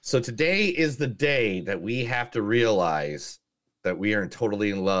So today is the day that we have to realize that we are totally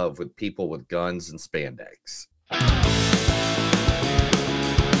in love with people with guns and spandex.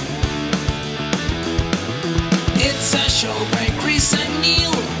 It's a show by Chris and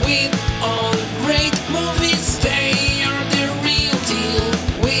Neil with all great movies. They are the real deal.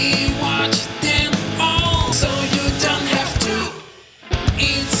 We watch them all, so you don't have to.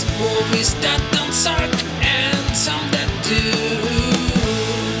 It's movies that don't suck and some that do.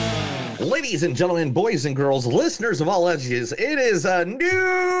 Ladies and gentlemen, boys and girls, listeners of all ages, it is a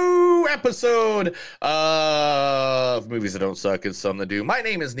new episode of Movies That Don't Suck and Some That Do. My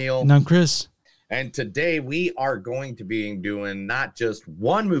name is Neil. And I'm Chris. And today we are going to be doing not just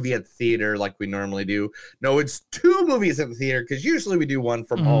one movie at the theater like we normally do. No, it's two movies at the theater because usually we do one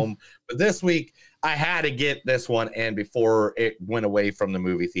from home. But this week I had to get this one in before it went away from the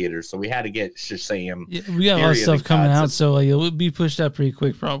movie theater. So we had to get Shazam. Yeah, we got a lot of stuff coming out, so it'll be pushed out pretty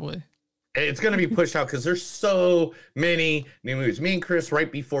quick probably. It's going to be pushed out because there's so many new movies. Me and Chris,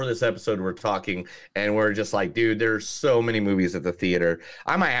 right before this episode, we're talking, and we're just like, dude, there's so many movies at the theater.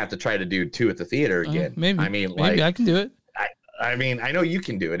 I might have to try to do two at the theater again. Maybe. I mean, maybe I can do it. I mean, I know you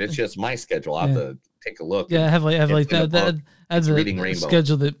can do it. It's just my schedule. I'll have to take a look. Yeah, I have like that as a Rainbow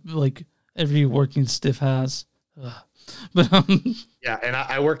schedule that like every working stiff has. But yeah, and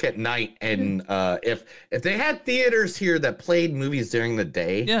I work at night, and if they had theaters here that played movies during the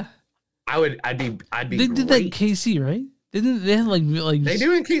day, yeah. I'd be. They did that in KC, right? Didn't they have like they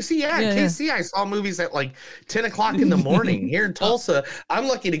do in KC? Yeah, KC. I saw movies at like 10 o'clock in the morning. Here in Tulsa, I'm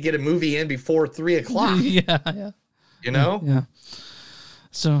lucky to get a movie in before 3 o'clock. Yeah. You know? Yeah.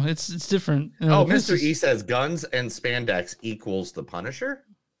 So it's different. Mr. E says guns and spandex equals the Punisher.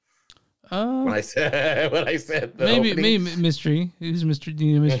 When I said maybe mystery. Who's Mr.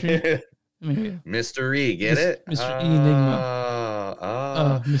 D? Mystery. Mr. E, get it? Mr. E Enigma.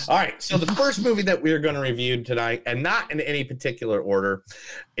 All right, so the first movie that we are going to review tonight, and not in any particular order,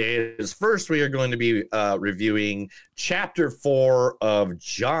 is first we are going to be reviewing Chapter 4 of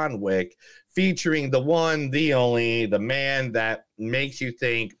John Wick, featuring the one, the only, the man that makes you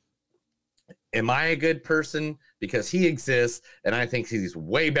think, am I a good person? Because he exists, and I think he's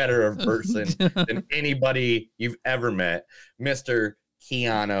way better of a person than anybody you've ever met, Mr.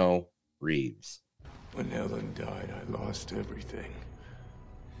 Keanu Reeves. When Ellen died, I lost everything.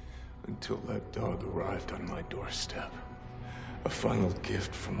 Until that dog arrived on my doorstep. A final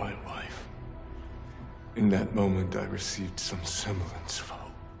gift from my wife. In that moment, I received some semblance of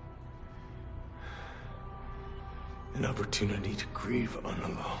hope. An opportunity to grieve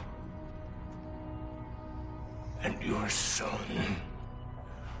unalone. And your son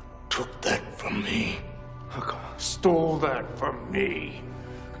took that from me. Stole that from me.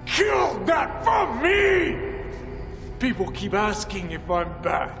 Killed that from me! People keep asking if I'm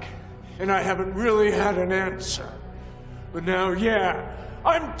back, and I haven't really had an answer. But now,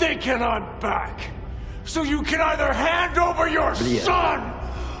 I'm thinking I'm back. So you can either hand over your son,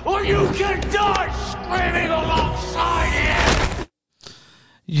 or you can die screaming alongside him!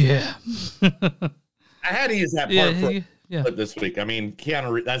 Yeah. I had to use that part for this week. I mean,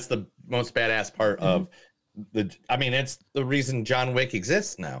 Keanu, that's the most badass part of it's the reason John Wick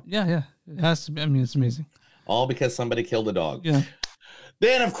exists now. Yeah. It has to be. I mean, it's amazing. All because somebody killed a dog. Yeah.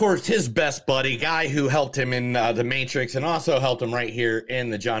 Then, of course, his best buddy, guy who helped him in The Matrix and also helped him right here in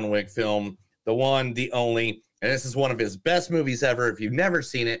the John Wick film, the one, the only, and this is one of his best movies ever. If you've never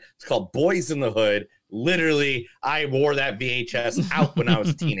seen it, it's called Boys in the Hood. Literally, I wore that VHS out when I was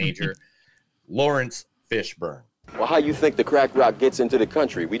a teenager. Lawrence Fishburne. Well, how you think the crack rock gets into the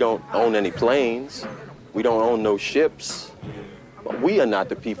country? We don't own any planes. We don't own no ships. But we are not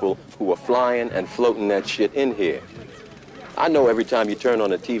the people who are flying and floating that shit in here. I know every time you turn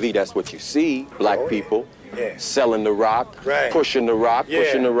on the TV, that's what you see. Black people selling the rock, pushing the rock,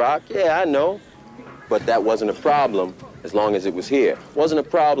 pushing the rock. Yeah, I know. But that wasn't a problem as long as it was here. Wasn't a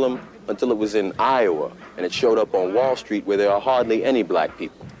problem until it was in Iowa, and it showed up on Wall Street where there are hardly any black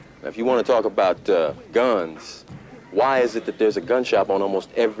people. Now, if you want to talk about guns, why is it that there's a gun shop on almost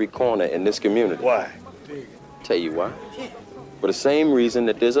every corner in this community? Why? Tell you why. For the same reason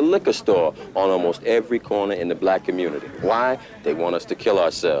that there's a liquor store on almost every corner in the black community. Why? They want us to kill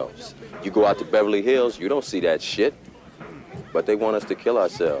ourselves. You go out to Beverly Hills, you don't see that shit. But they want us to kill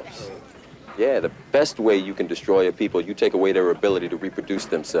ourselves. Yeah, the best way you can destroy a people, you take away their ability to reproduce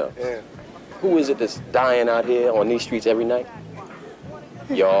themselves. Yeah. Who is it that's dying out here on these streets every night?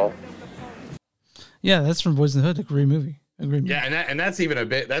 Y'all. Yeah, that's from Boys in the Hood, a great movie. Yeah, and that's even a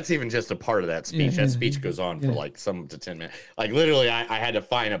bit. That's even just a part of that speech. That speech goes on for like some to 10 minutes. Like literally, I had to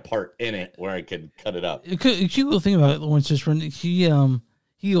find a part in it where I could cut it up. A cute little thing about it, Lawrence Fishburne,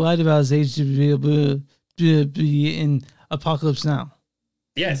 he lied about his age to be able to be in Apocalypse Now.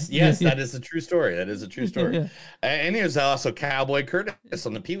 Yes, that is a true story. That is a true story. Yeah. And he was also Cowboy Curtis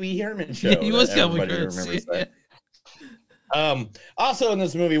on the Pee Wee Herman show. Yeah, he was Cowboy Everybody Curtis. remembers that. Also in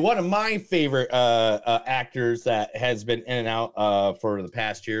this movie, one of my favorite actors that has been in and out for the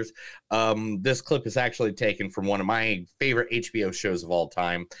past years. This clip is actually taken from one of my favorite HBO shows of all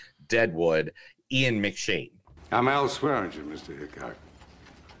time, Deadwood, Ian McShane. I'm Al Swearingen, Mr. Hickok.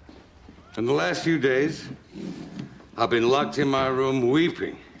 In the last few days, I've been locked in my room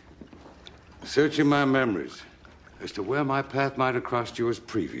weeping, searching my memories as to where my path might have crossed yours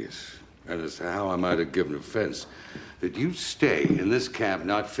previous, and as to how I might have given offense that you'd stay in this camp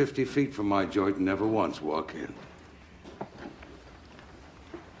not 50 feet from my joint and never once walk in.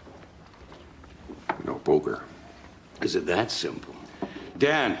 No poker. Is it that simple?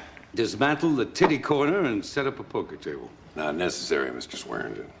 Dan, dismantle the titty corner and set up a poker table. Not necessary, Mr.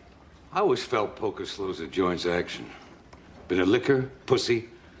 Swearingen. I always felt poker slows the joint's action. Been a liquor, pussy,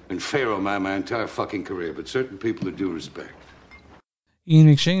 and pharaoh man my entire fucking career, but certain people are due respect. Ian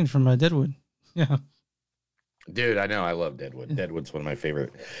McShane from Deadwood. Yeah. Dude, I know. I love Deadwood. Deadwood's one of my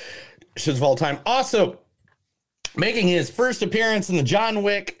favorite shows of all time. Also, making his first appearance in the John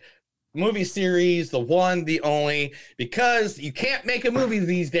Wick movie series, the one, the only, because you can't make a movie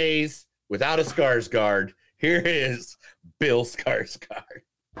these days without a Skarsgård. Here is Bill Skarsgård.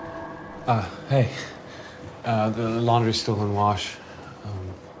 Hey. The laundry's still in wash.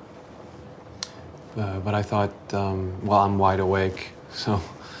 But I thought, I'm wide awake, so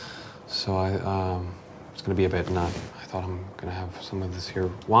I, it's gonna be a bit nut. I thought I'm gonna have some of this here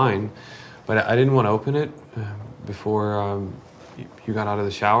wine, but I didn't want to open it before you got out of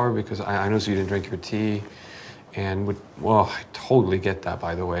the shower because I noticed you didn't drink your tea, and I totally get that,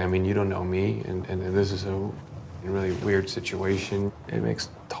 by the way. I mean, you don't know me, and this is a really weird situation. It makes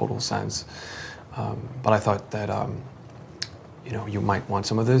total sense, but I thought that you might want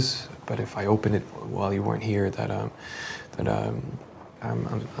some of this. But if I open it while you weren't here, I'm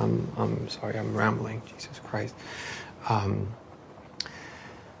sorry, I'm rambling. Jesus Christ.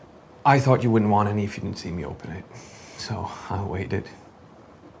 I thought you wouldn't want any if you didn't see me open it, so I waited.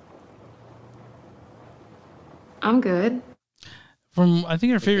 I'm good. I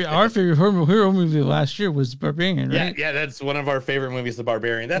think our favorite hero movie last year was Barbarian, right? Yeah, that's one of our favorite movies, The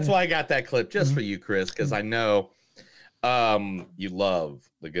Barbarian. That's why I got that clip just for you, Chris, because I know you love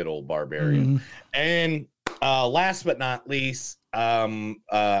the good old Barbarian. And last but not least, and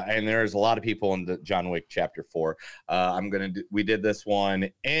there's a lot of people in the John Wick Chapter 4. We did this one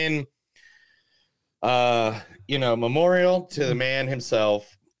in memorial to the man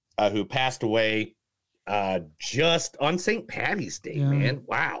himself who passed away just on St. Patty's Day, man.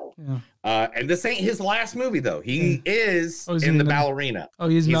 Wow. Yeah. And this ain't his last movie though. He is in the Ballerina. Oh,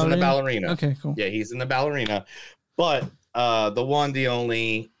 he's in the Ballerina. Okay, cool. Yeah, he's in the Ballerina. But the one, the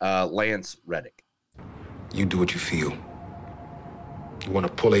only, Lance Reddick. You do what you feel. You want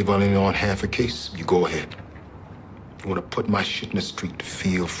to pull Avon on half a case? You go ahead. You want to put my shit in the street?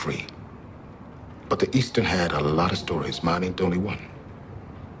 Feel free. But the Eastern had a lot of stories. Mine ain't the only one.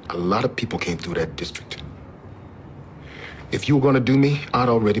 A lot of people came through that district. If you were going to do me, I'd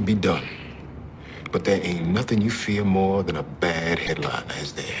already be done. But there ain't nothing you fear more than a bad headline,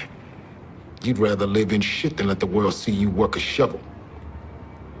 is there? You'd rather live in shit than let the world see you work a shovel.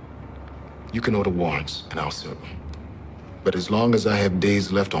 You can order warrants, and I'll serve them. But as long as I have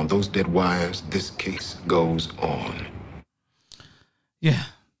days left on those dead wires, this case goes on. Yeah.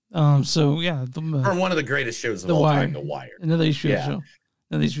 From one of the greatest shows of all time, The Wire. Another HBO show.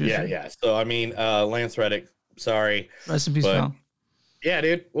 Yeah. So, I mean, Lance Reddick, sorry. Rest in peace, pal. Yeah,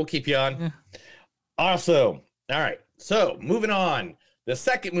 dude. We'll keep you on. Yeah. Also, all right. So, moving on. The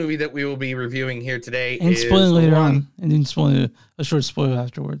second movie that we will be reviewing here today and spoiling later on, and then spoil a short spoiler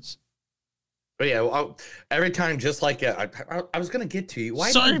afterwards. But yeah, every time, just like I was gonna get to you.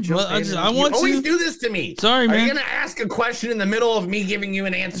 Why? Sorry, bro. I want always to do this to me. Sorry, man. Are you gonna ask a question in the middle of me giving you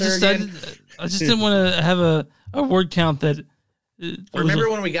an answer again? I just didn't want to have a word count that.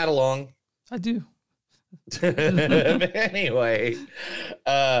 Remember when we got along? I do. Anyway,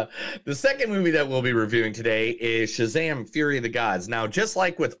 the second movie that we'll be reviewing today is Shazam! Fury of the Gods. Now, just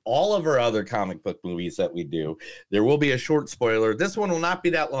like with all of our other comic book movies that we do, there will be a short spoiler. This one will not be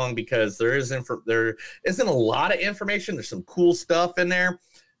that long because there isn't a lot of information. There's some cool stuff in there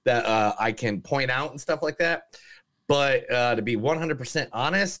that I can point out and stuff like that. But to be 100%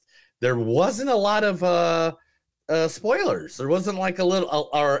 honest, there wasn't a lot of spoilers. There wasn't like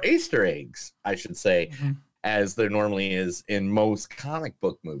or Easter eggs, I should say, as there normally is in most comic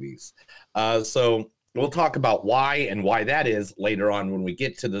book movies. So We'll talk about why and why that is later on when we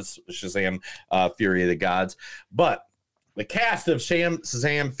get to this Shazam Fury of the Gods. But the cast of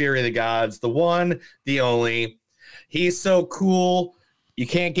Shazam Fury of the Gods, the one, the only, he's so cool, you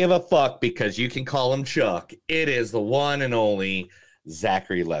can't give a fuck because you can call him Chuck. It is the one and only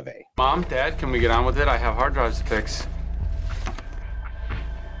Zachary Levi. Mom, Dad, can we get on with it? I have hard drives to fix.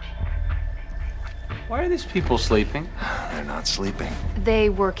 Why are these people sleeping? They're not sleeping. They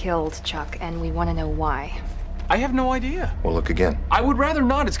were killed, Chuck, and we want to know why. I have no idea. Well, look again. I would rather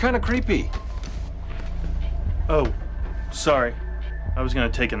not. It's kind of creepy. Oh, sorry. I was gonna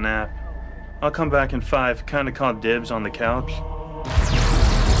take a nap. I'll come back in 5. Kinda called dibs on the couch.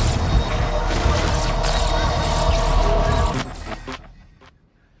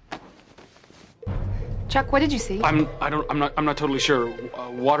 Chuck, what did you see? I'm not totally sure.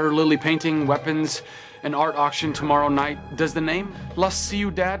 Water lily painting, weapons, an art auction tomorrow night. Does the name Lust See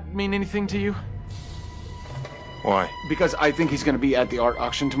You Dad mean anything to you? Why? Because I think he's gonna be at the art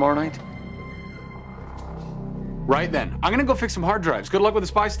auction tomorrow night. Right then. I'm gonna go fix some hard drives. Good luck with the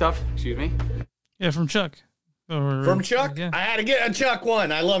spy stuff. Excuse me. Yeah, from Chuck. From Chuck? Yeah. I had to get a Chuck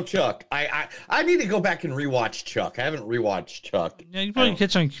one. I love Chuck. I need to go back and rewatch Chuck. I haven't rewatched Chuck. Yeah, you probably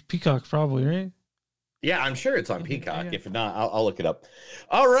catch on Peacock, probably, right? Yeah, I'm sure it's on Peacock. Yeah. If not, I'll look it up.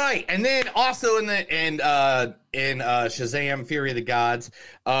 All right, and then also in Shazam: Fury of the Gods,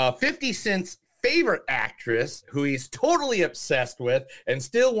 50 Cent's favorite actress, who he's totally obsessed with and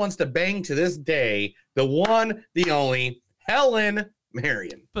still wants to bang to this day, the one, the only Helen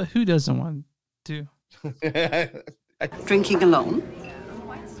Mirren. But who doesn't want to? Drinking alone?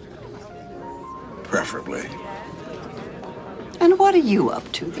 Preferably. And what are you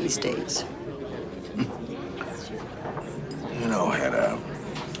up to these days? You know, had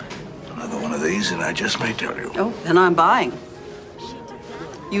another one of these, and I just may tell you. Oh, then I'm buying.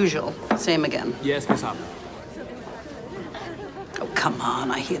 Usual. Same again. Yes, Miss Hop. Oh, come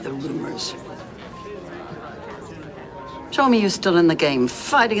on. I hear the rumors. Show me you're still in the game,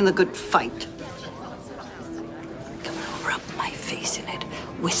 fighting in the good fight. Come on, rub my face in it.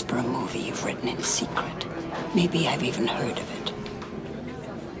 Whisper a movie you've written in secret. Maybe I've even heard of it.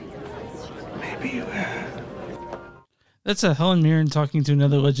 Maybe you have. That's a Helen Mirren talking to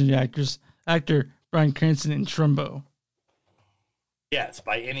another legendary actor, Bryan Cranston in Trumbo. Yes,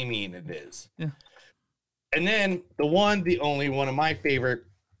 by any means it is. Yeah. And then the one, the only one of my favorite,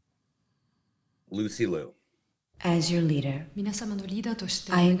 Lucy Liu. As your leader,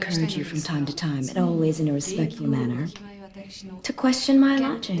 I encourage you from time to time, and always in a respectful manner, to question my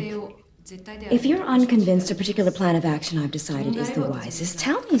logic. If you're unconvinced a particular plan of action I've decided is the wisest,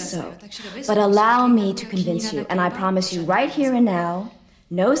 tell me so. But allow me to convince you, and I promise you right here and now,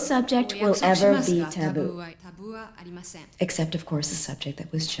 no subject will ever be taboo. Except, of course, the subject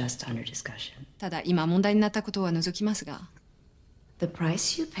that was just under discussion. The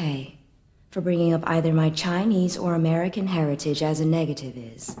price you pay for bringing up either my Chinese or American heritage as a negative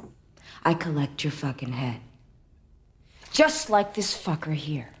is, I collect your fucking head. Just like this fucker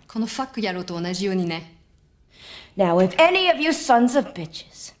here. Now, if any of you sons of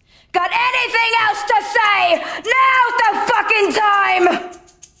bitches got anything else to say, now's the fucking time!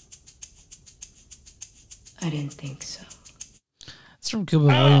 I didn't think so. It's from Kill Bill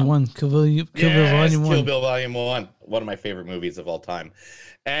Volume 1. Kill Bill Volume 1. Kill Bill Volume 1. One of my favorite movies of all time.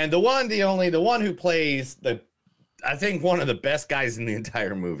 And the one, the only, the one who plays I think one of the best guys in the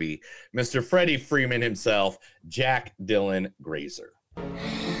entire movie, Mr. Freddie Freeman himself, Jack Dylan Grazer. I'll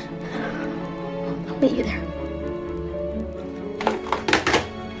meet you there.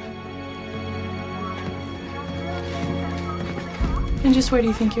 And just where do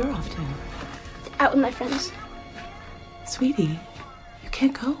you think you're off to? Out with my friends. Sweetie, you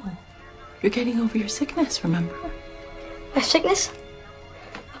can't go. You're getting over your sickness, remember? My sickness?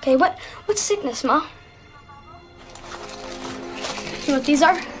 Okay, what's sickness, Ma? You know what these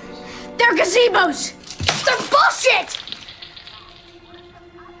are? They're gazebos! They're bullshit!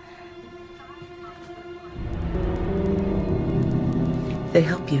 They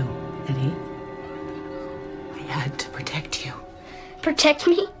help you, Eddie. They had to protect you. Protect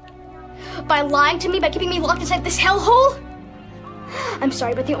me? By lying to me, by keeping me locked inside this hellhole? I'm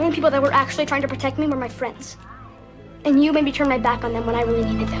sorry, but the only people that were actually trying to protect me were my friends. And you made me turn my back on them when I really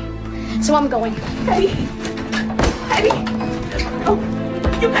needed them. So I'm going. Eddie! Eddie! Oh,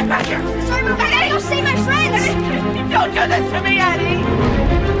 you get back here! Sorry, but I gotta go save my friends! Eddie, don't do this to me, Eddie!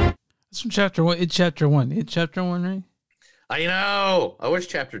 It's from Chapter 1. It's Chapter 1. It's Chapter 1, right? I know. I wish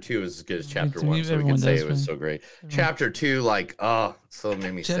Chapter 2 was as good as Chapter 1, so we can say it was so great. Chapter 2, so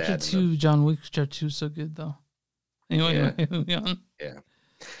made me sad. Chapter 2, John Wick. Chapter 2 is so good, though. Anyway, yeah.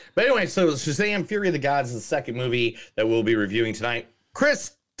 But anyway, so Shazam Fury of the Gods is the second movie that we'll be reviewing tonight.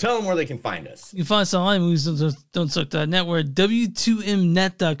 Chris, tell them where they can find us. You can find us online, movies.don't-suck.net. We're at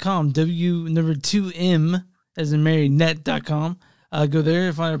w2mnet.com, W2M, as in Mary, net.com. Go there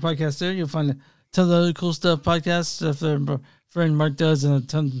and find our podcast there. You'll find a ton of other cool stuff, podcasts, stuff that our friend Mark does, and a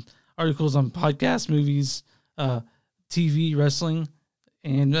ton of articles on podcasts, movies, TV, wrestling,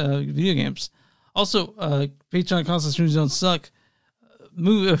 and video games. Also, Patreon contests Movies Don't Suck.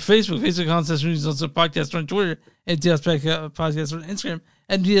 Facebook contests Movies Don't Suck podcast on Twitter, MTS podcast on Instagram,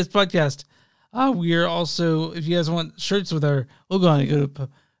 MTS podcast. We are also, if you guys want shirts with our logo on it, go to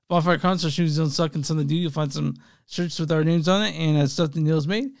Bonfire Concerts Movies Don't Suck and Something to Do. You'll find some shirts with our names on it and stuff that Neil's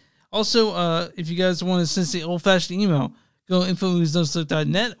made. Also, if you guys want to send the old-fashioned email, go to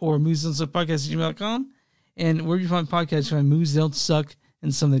info@moviesdon'tsuck.net or moviesdon'tsuckpodcast@gmail.com. And wherever you find podcasts, you find Movies Don't Suck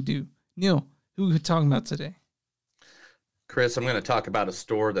and Something to Do. Neil, who are we talking about today? Chris, I'm going to talk about a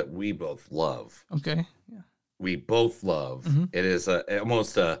store that we both love. Okay. Yeah. We both love. Mm-hmm. It is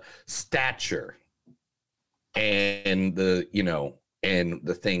almost a stature and the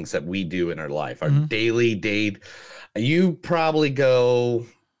things that we do in our life, our daily date. You probably go,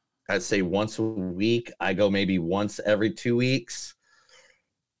 I'd say once a week. I go maybe once every 2 weeks.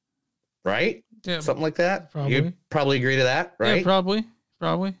 Right? Yeah, something like that. Probably. You probably agree to that, right? Yeah,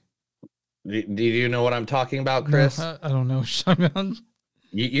 probably. Do you know what I'm talking about, Chris? No, I don't know.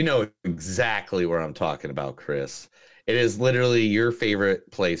 You know exactly where I'm talking about, Chris. It is literally your favorite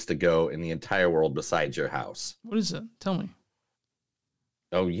place to go in the entire world besides your house. What is it? Tell me.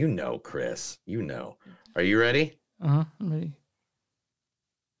 Oh, you know, Chris. You know. Are you ready? I'm ready.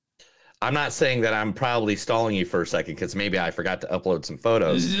 I'm not saying that I'm probably stalling you for a second because maybe I forgot to upload some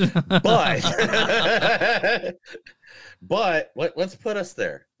photos. but let's put us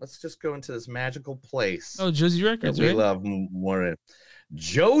there. Let's just go into this magical place. Oh, Josie Records, that we love more.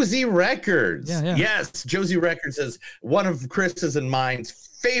 Josie Records. Yeah. Yes, Josie Records is one of Chris's and mine's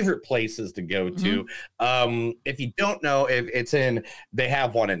favorite places to go to. If you don't know, they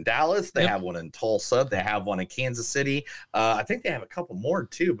have one in Dallas, they have one in Tulsa, they have one in Kansas City. I think they have a couple more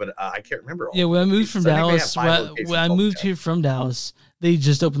too, but I can't remember all. Yeah, when I moved from Dallas, when I moved here from Dallas, they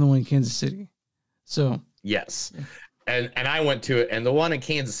just opened the one in Kansas City. So yes. And I went to it, and the one in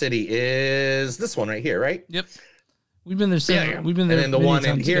Kansas City is this one right here, right? Yep. We've been there. We've been And there. then the one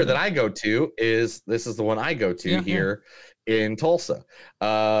in here that I go to is the one I go to here in Tulsa,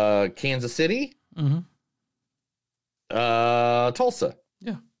 Kansas City, Tulsa,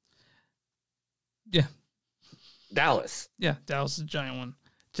 Dallas, Dallas is a giant one.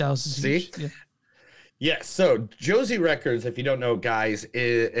 Dallas is huge. Yeah. Yes. So Josie Records, if you don't know, guys,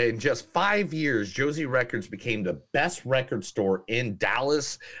 in just 5 years, Josie Records became the best record store in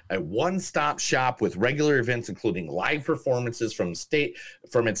Dallas, a one-stop shop with regular events, including live performances from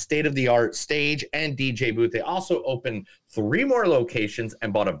its state-of-the-art stage and DJ booth. They also opened 3 more locations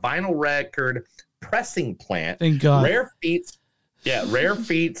and bought a vinyl record pressing plant. Thank God. Rare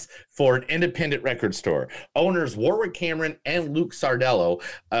feats for an independent record store. Owners Warwick Cameron and Luke Sardello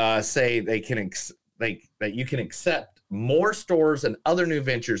say that you can accept more stores and other new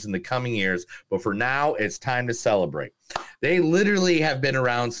ventures in the coming years, but for now, it's time to celebrate. They literally have been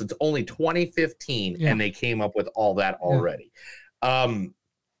around since only 2015, and they came up with all that already.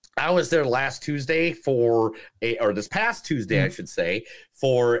 I was there last Tuesday this past Tuesday, I should say,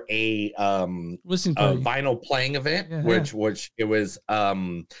 for a vinyl playing event, which it was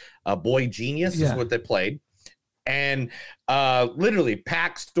a Boy Genius is what they played, and literally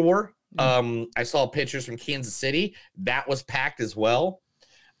packed store. I saw pictures from Kansas City that was packed as well.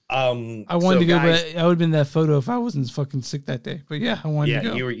 I wanted to go, but I would have been that photo if I wasn't fucking sick that day. But I wanted to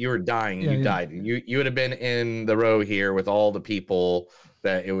go. You were dying. You died. You would have been in the row here with all the people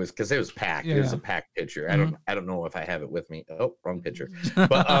that it was, because it was packed. It was a packed picture. I don't know if I have it with me. Oh, wrong picture.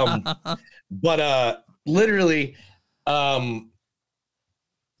 But literally,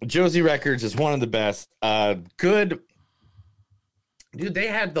 Josie Records is one of the best. Good. Dude, they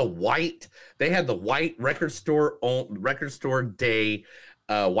had the white record store day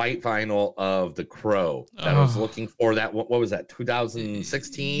white vinyl of The Crow that I was looking for. That what was that,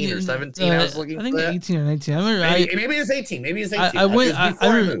 2016 or 17? I was looking for that. 18 or 19. I remember maybe it's 18. Maybe it's 18. I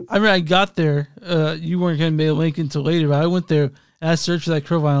remember I got there. You weren't going to be able to link until later, but I went there and I searched for that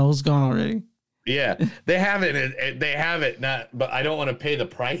Crow vinyl. It was gone already. Yeah, they have it. They have it. But I don't want to pay the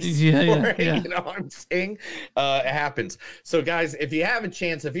price for it. You know what I'm saying? It happens. So, guys, if you have a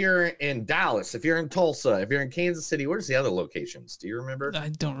chance, if you're in Dallas, if you're in Tulsa, if you're in Kansas City, where's the other locations? Do you remember? I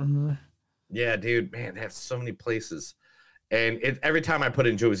don't remember. Yeah, dude, man, they have so many places. And every time I put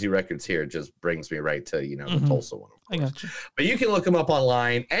in Josie Records here, it just brings me right to, the Tulsa one. I got you. But you can look them up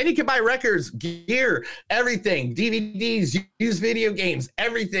online, and you can buy records, gear, everything, DVDs, used video games,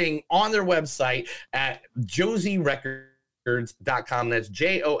 everything on their website at josierecords.com. That's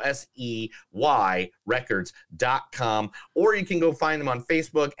JOSEY records.com. Or you can go find them on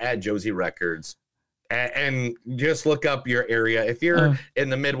Facebook at Josie Records. And just look up your area. If you're in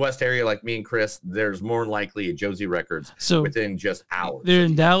the Midwest area like me and Chris, there's more than likely a Josie Records within just hours. They're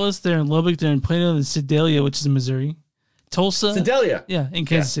in Dallas, they're in Lubbock, they're in Plano, and Sedalia, which is in Missouri. Tulsa. Sedalia. Yeah, in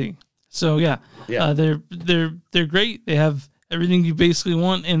Kansas City. So they're great. They have everything you basically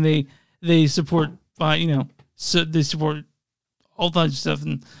want, and they support so they support all kinds of stuff.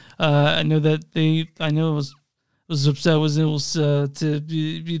 And I know it was upset to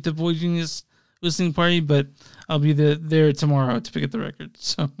be at the Boy Genius listening party, but I'll be there tomorrow to pick up the record.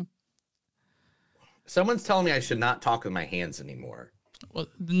 So someone's telling me I should not talk with my hands anymore. Well,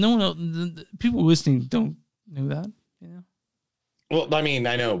 no one else, people listening don't know that. Well, I mean,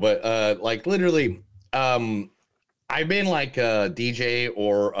 I know, but literally, I've been like a DJ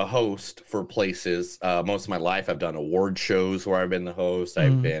or a host for places most of my life. I've done award shows where I've been the host.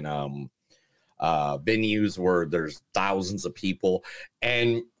 I've been venues where there's thousands of people,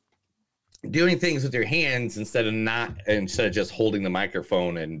 and doing things with your hands instead of just holding the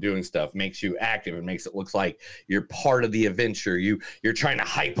microphone and doing stuff makes you active. It makes it look like you're part of the adventure. You're trying to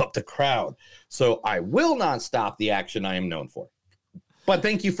hype up the crowd. So I will not stop the action I am known for. But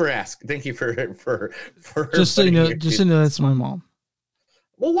thank you for asking. Thank you for just so you know, that's my mom.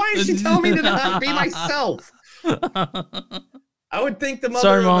 Well, why is she telling me to not be myself? I would think the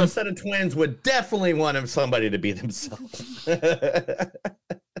mother of a set of twins would definitely want somebody to be themselves.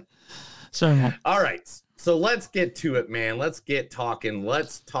 Sorry, Mom. All right. So let's get to it, man. Let's get talking.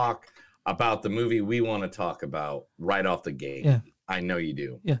 Let's talk about the movie we want to talk about right off the gate. Yeah. I know you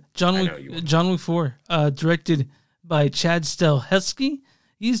do. Yeah. John Wick 4, directed by Chad Stahelski.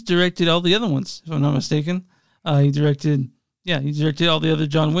 He's directed all the other ones, if I'm not mistaken. He directed all the other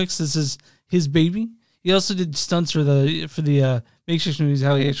John Wicks. This is his baby. He also did stunts for the Matrix movies,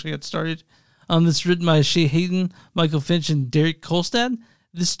 how he actually got started. This is written by Shay Hayden, Michael Finch, and Derek Kolstad.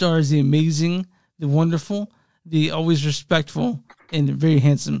 This stars the amazing, the wonderful, the always respectful, and very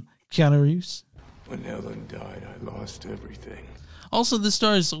handsome Keanu Reeves. When Ellen died, I lost everything. Also, this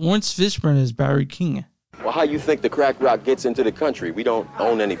stars Lawrence Fishburne as Barry King. Well, how you think the crack rock gets into the country? We don't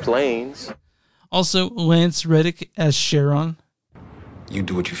own any planes. Also, Lance Reddick as Sharon. You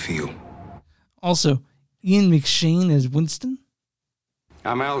do what you feel. Also, Ian McShane as Winston.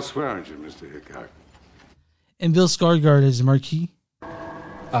 I'm Al Swearinger, Mr. Hickok. And Bill Skarsgård as Marquis.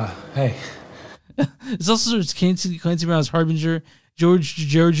 Hey. It's also Clancy Brown as Harbinger, George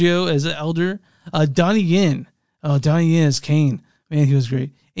Giorgio as Elder, Donnie Yen. Oh, Donnie Yen as Kane. Man, he was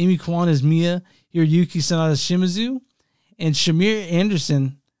great. Amy Kwan as Mia, Hiroyuki Sanada as Shimizu, and Shamir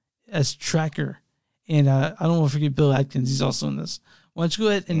Anderson as Tracker. And I don't want to forget Bill Atkins. He's also in this. Why don't you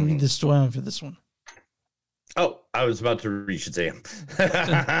go ahead and read the storyline for this one? Oh, I was about to read Shazam.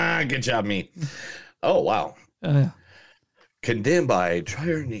 Good job, me. Oh, wow. Condemned by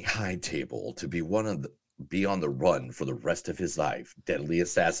Tyranny High Table to be be on the run for the rest of his life, deadly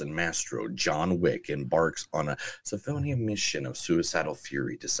assassin Mastro John Wick embarks on a civilian mission of suicidal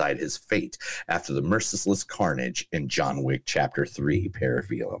fury to decide his fate after the merciless carnage in John Wick Chapter 3,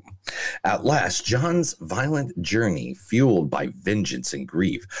 Parabellum. At last, John's violent journey, fueled by vengeance and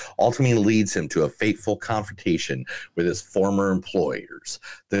grief, ultimately leads him to a fateful confrontation with his former employers,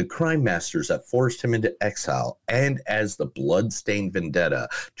 the crime masters that forced him into exile, and as the blood-stained vendetta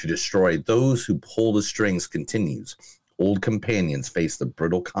to destroy those who pull the strings continues. Old companions face the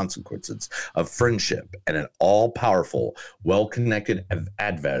brutal consequences of friendship, and an all-powerful, well-connected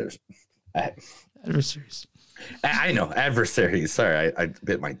adversaries. I know, adversaries. Sorry, I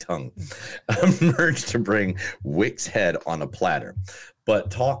bit my tongue. Emerge to bring Wick's head on a platter.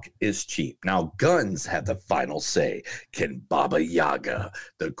 But talk is cheap. Now guns have the final say. Can Baba Yaga,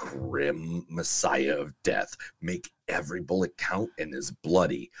 the grim messiah of death, make every bullet count in his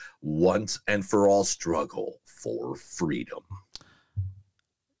bloody, once and for all struggle for freedom?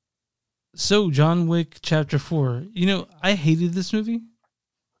 So, John Wick Chapter 4. I hated this movie.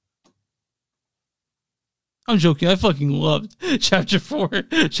 I'm joking. I fucking loved Chapter 4.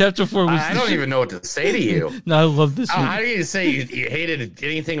 Chapter 4 was... I don't even know what to say to you. No, I love this movie. How do you say you hated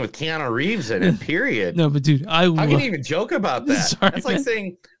anything with Keanu Reeves in it, period? No, but dude, how can you even joke about that? Sorry, that's like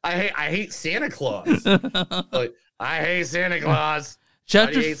saying, I hate Santa Claus. Like, I hate Santa Claus. Why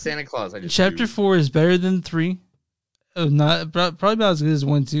do you hate Santa Claus? Chapter 4 is better than 3. Probably about as good as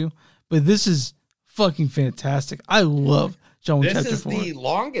 1, 2. But this is fucking fantastic. I love John Wick This Chapter is 4. the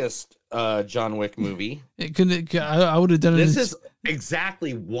longest John Wick movie. I would have done it. This is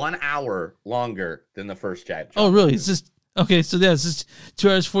exactly 1 hour longer than the first chapter. Oh, really? It's just okay. So yeah, it's just 2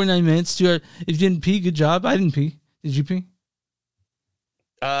 hours 49 minutes. 2 hours. If you didn't pee, good job. I didn't pee. Did you pee?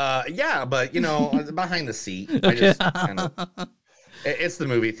 Yeah, but behind the seat. Okay. I just kind of. It's the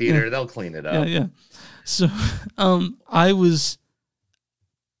movie theater. Yeah. They'll clean it up. Yeah. So, I was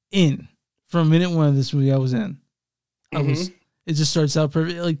in from minute one of this movie. I was in. It just starts out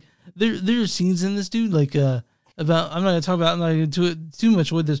perfect. Like there are scenes in this, dude. Like about I'm not gonna talk about. I'm not gonna do it too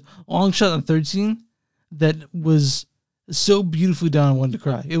much with this long shot on the third scene that was so beautifully done. I wanted to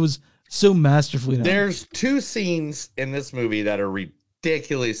cry. It was so masterfully done. There's 2 scenes in this movie that are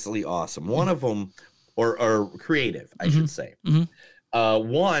ridiculously awesome. One of them, or creative, I should say.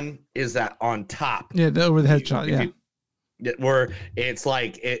 One is that on top. Yeah, the over the head shot. Yeah. Where it's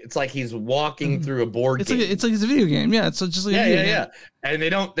like he's walking through a board game. It's like it's a video game. Yeah, it's just like a video game. And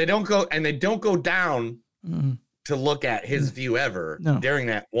they don't go down to look at his view ever during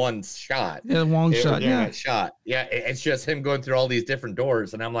that one shot. Yeah, the long shot. That shot. Yeah, it's just him going through all these different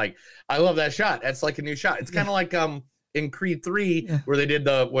doors, and I'm like, I love that shot. That's like a new shot. It's kind of like in Creed 3 where they did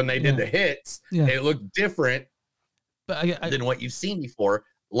the hits. Yeah. It looked different than what you've seen before.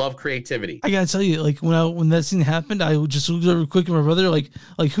 Love creativity. I gotta tell you, like when that scene happened, I just looked over quick at my brother, like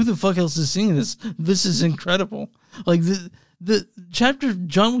who the fuck else is seeing this? This is incredible. Like the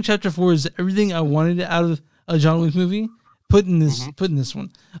John Wick Chapter 4 is everything I wanted out of a John Wick movie. Put in this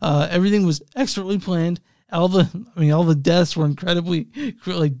one. Everything was expertly planned. All the deaths were incredibly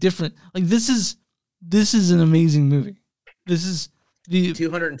like different. Like this is an amazing movie. This is the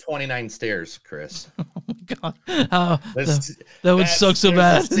 229 stairs, Chris. Oh my god, that would suck so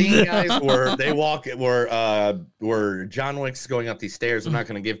bad. Scene, guys, where John Wick's going up these stairs. I'm not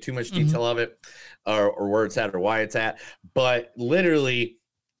going to give too much detail of it, or where it's at, or why it's at. But literally,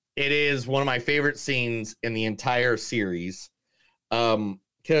 it is one of my favorite scenes in the entire series.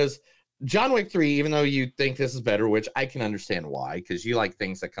 Because John Wick 3, even though you think this is better, which I can understand why, because you like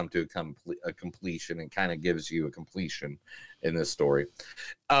things that come to a completion and kind of gives you a completion in this story.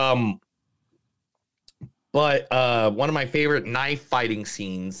 But one of my favorite knife fighting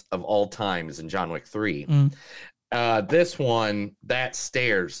scenes of all time is in John Wick 3. This one, that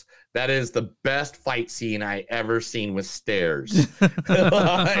stairs, that is the best fight scene I ever seen with stairs.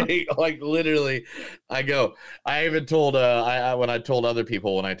 like literally, I even told when I told other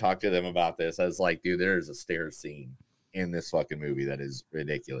people when I talked to them about this, I was like, dude, there is a stairs scene in this fucking movie that is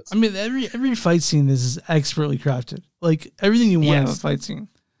ridiculous. I mean, every fight scene is expertly crafted. Like everything you want in a fight scene.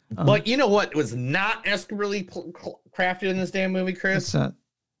 But you know what was not expertly crafted in this damn movie, Chris? What's that?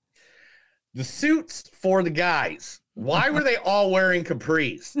 The suits for the guys. Why were they all wearing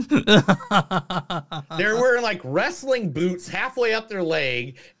capris? They're wearing like wrestling boots halfway up their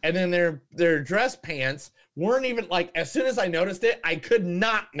leg, and then their dress pants weren't even like. As soon as I noticed it, I could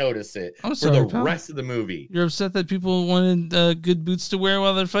not notice it for the rest of the movie. You're upset that people wanted good boots to wear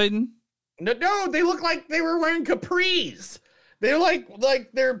while they're fighting? No, they look like they were wearing capris. They're like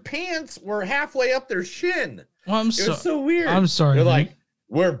their pants were halfway up their shin. Well, it was so weird. I'm sorry. They're like,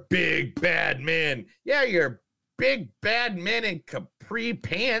 we're big bad men. Yeah, you're big bad men in capri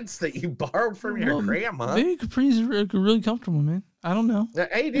pants that you borrowed from your grandma. Maybe capris are really comfortable, man. I don't know.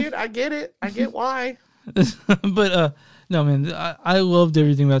 Hey, dude, I get it. I get why. But no, man, I loved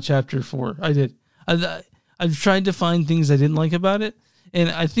everything about Chapter 4. I did. I've tried to find things I didn't like about it,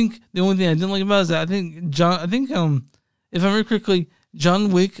 and I think the only thing I didn't like about it is that I think if I remember correctly,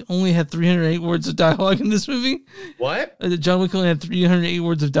 John Wick only had 308 words of dialogue in this movie. What? John Wick only had 308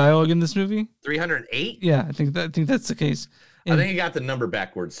 words of dialogue in this movie. 308? 308? Yeah, I think that's the case. And I think you got the number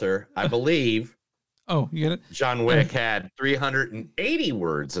backwards, sir. I believe. Oh, you get it? John Wick had 380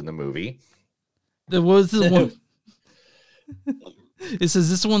 words in the movie. There was the one. It says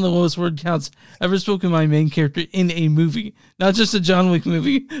this is one of the lowest word counts ever spoken by a main character in a movie, not just a John Wick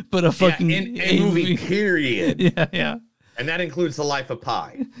movie, but a fucking in a movie. Period. Yeah. And that includes The Life of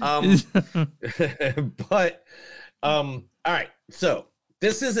Pi. But all right. So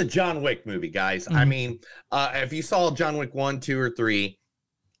this is a John Wick movie, guys. I mean, if you saw John Wick 1, 2, or 3,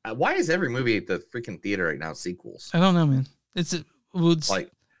 why is every movie at the freaking theater right now sequels? I don't know, man. It's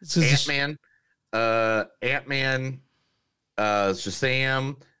like Ant-Man,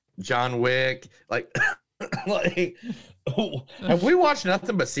 Shazam, John Wick. Like have we watched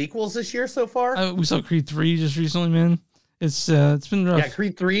nothing but sequels this year so far? We saw Creed 3 just recently, man. It's been rough. Yeah,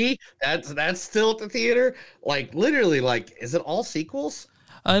 Creed 3, that's still at the theater. Like literally, like, is it all sequels?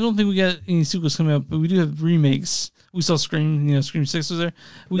 I don't think we got any sequels coming up, but we do have remakes We saw Scream. Scream 6 was there.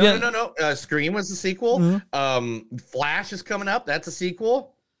 No. Scream was the sequel. Mm-hmm. Flash is coming up. That's a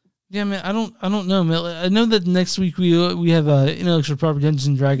sequel. Yeah, man. I don't know, man. I know that next week we have intellectual property Dungeons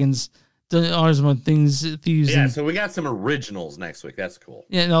and Dragons. Ours on thieves. Yeah, so we got some originals next week. That's cool.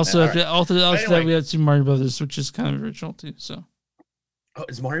 Yeah, and also after Anyway. that we had Super Mario Brothers, which is kind of original too. So,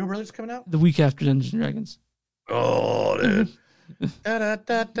 is Mario Brothers coming out the week after Dungeons and Dragons? Oh, dude.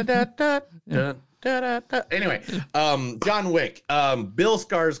 Anyway, John Wick. Bill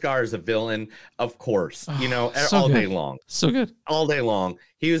Skarsgård is a villain, of course. All day long. So good. All day long.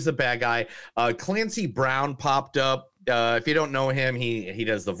 He was the bad guy. Clancy Brown popped up. If you don't know him, he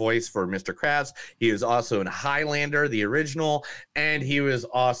does the voice for Mr. Krabs. He is also in Highlander, the original, and he was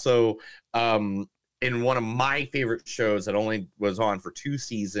also in one of my favorite shows that only was on for 2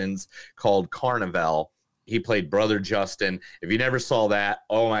 seasons called Carnival. He played Brother Justin. If you never saw that,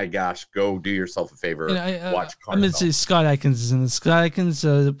 oh my gosh, go do yourself a favor. Watch Carnival. I'm going to say Scott Adkins is in this. Scott Adkins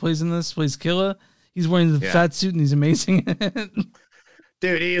plays Killa. He's wearing the fat suit and he's amazing.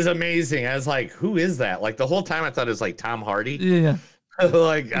 Dude, he is amazing. I was like, who is that? Like the whole time I thought it was like Tom Hardy. Yeah. I was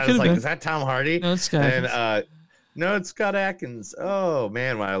like, is that Tom Hardy? No, it's Scott Adkins. No, it's Scott Adkins. Oh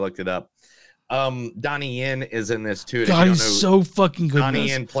man, when I looked it up. Donnie Yen is in this too. God, he's so fucking good. Donnie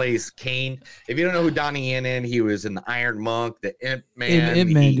Yen plays Kane. If you don't know who Donnie Yen is, he was in the Iron Monk, the Imp Man. Imp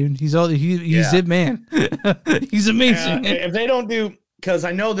Man, dude. He's Imp Man. He's amazing. If they don't do, because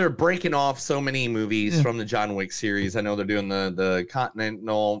I know they're breaking off so many movies from the John Wick series. I know they're doing the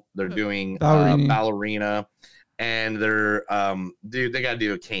Continental. They're doing Ballerina. And they're dude, they got to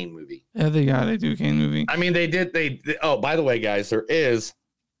do a Kane movie. Yeah, they got to do a Kane movie. I mean, they oh, by the way, guys, there is.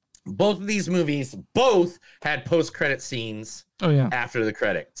 Both of these movies had post-credit scenes after the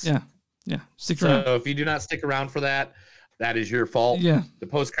credits. Yeah. Stick around. So if you do not stick around for that, that is your fault. Yeah. The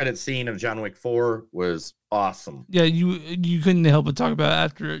post-credit scene of John Wick 4 was awesome. Yeah, you couldn't help but talk about it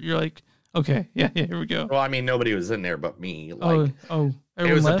after it. You're like, okay, yeah, here we go. Well, I mean, nobody was in there but me. Like,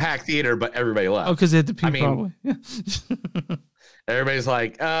 it was left? a packed theater, but everybody left. Oh, because they had to pee probably. Yeah. Everybody's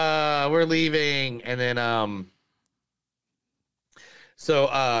like, we're leaving. And then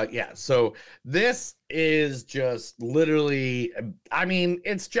So this is just literally, I mean,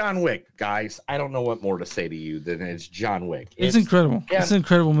 it's John Wick, guys. I don't know what more to say to you than it's John Wick. It's incredible. Yeah. It's an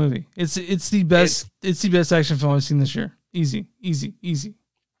incredible movie. It's the best. It's the best action film I've seen this year. Easy.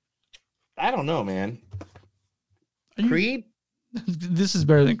 I don't know, man. Creed? This is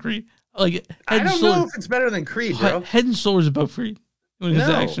better than Creed. Like I don't know if it's better than Creed, bro. Head and Shoulders above Creed when it comes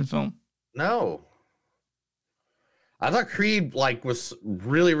to action film. No. I thought Creed was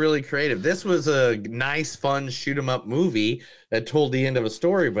really, really creative. This was a nice, fun shoot 'em up movie that told the end of a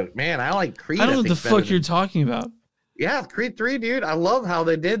story. But man, I like Creed. I don't know what the fuck you're talking about. Yeah, Creed 3, dude. I love how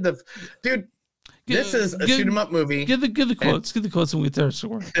they did this is a shoot 'em up movie. Give the quotes. Give the quotes and we get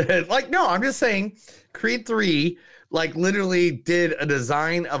score. No, I'm just saying, Creed 3 literally did a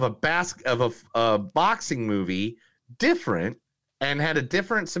design of a boxing movie different. And had a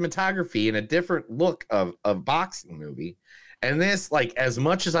different cinematography and a different look of boxing movie. And this, as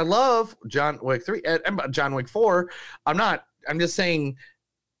much as I love John Wick 3 and John Wick 4, I'm just saying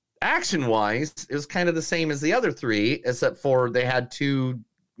action-wise, it was kind of the same as the other 3, except for they had 2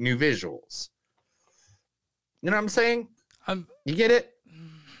 new visuals. You know what I'm saying? You get it?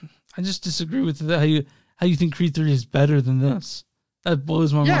 I just disagree with how you think Creed 3 is better than this. That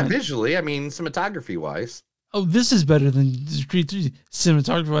blows my mind. Yeah, visually, I mean, cinematography-wise. Oh, this is better than Creed 3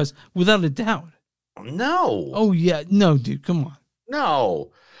 cinematography-wise, without a doubt. No. Oh, yeah. No, dude, come on.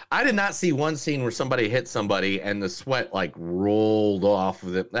 No. I did not see one scene where somebody hit somebody and the sweat rolled off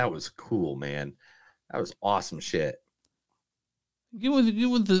of it. That was cool, man. That was awesome shit. Get with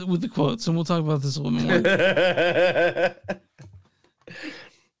the quotes, and we'll talk about this a little bit more.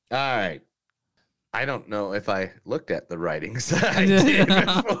 All right. I don't know if I looked at the writings I did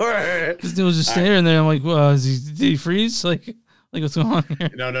before. Because it was just staring there. I'm like, well, did he freeze? Like what's going on here?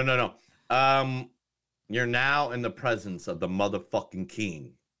 No. You're now in the presence of the motherfucking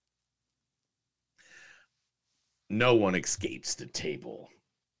king. No one escapes the table.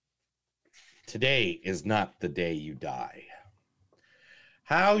 Today is not the day you die.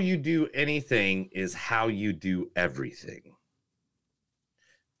 How you do anything is how you do everything.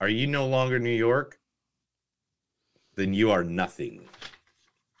 Are you no longer New York? Then you are nothing.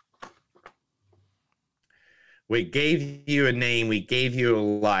 We gave you a name, we gave you a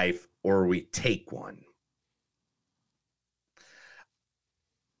life, or we take one.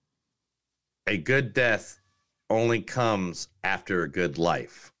 A good death only comes after a good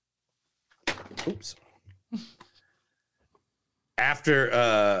life. Oops.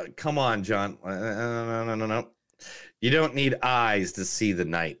 After, come on, John. No. You don't need eyes to see the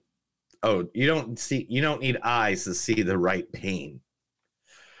night. Oh, you don't need eyes to see the right pain.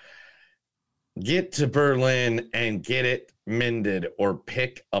 Get to Berlin and get it mended or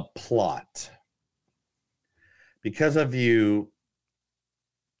pick a plot. Because of you.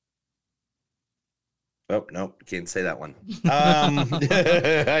 Oh, no, can't say that one.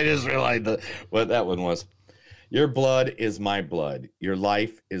 I just realized what that one was. Your blood is my blood. Your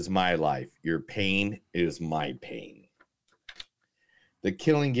life is my life. Your pain is my pain. The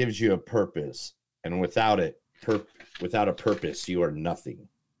killing gives you a purpose, and without a purpose, you are nothing.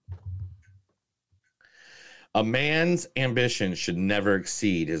 A man's ambition should never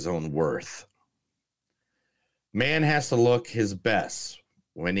exceed his own worth. Man has to look his best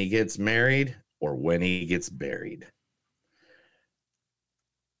when he gets married or when he gets buried.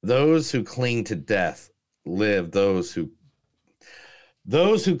 Those who cling to death live. Those who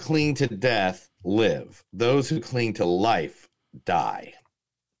cling to death live. Those who cling to life die.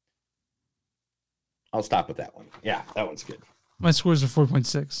 I'll stop with that one. Yeah, that one's good. My scores are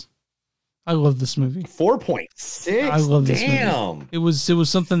 4.6. I love this movie. 4.6? I love this Damn. movie. It was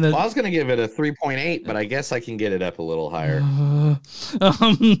something that... Well, I was going to give it a 3.8, but I guess I can get it up a little higher.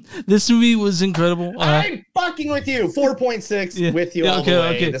 This movie was incredible. I'm fucking with you. 4.6 with you all the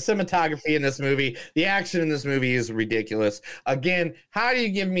way. Okay. The cinematography in this movie, the action in this movie is ridiculous. Again, how do you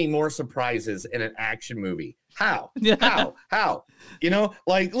give me more surprises in an action movie? How? Yeah. How? You know,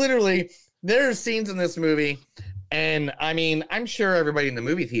 like literally, there are scenes in this movie... And I mean, I'm sure everybody in the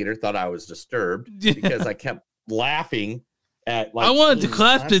movie theater thought I was disturbed because I kept laughing at like. I wanted to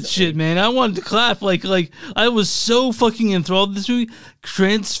clap that shit, man. I wanted to clap like I was so fucking enthralled with this movie,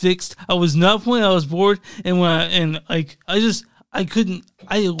 transfixed. I was not playing. I was bored, and I couldn't.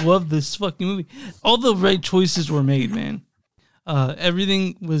 I love this fucking movie. All the right choices were made, man.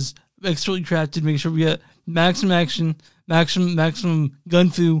 Everything was expertly crafted. Make sure we got maximum action, maximum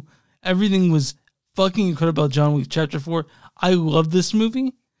gun fu. Everything was fucking incredible about John Wick Chapter 4. I love this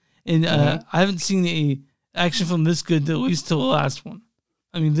movie, and I haven't seen a action film this good, at least till the last one.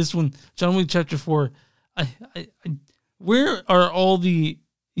 I mean, this one, John Wick Chapter 4. Where are all the,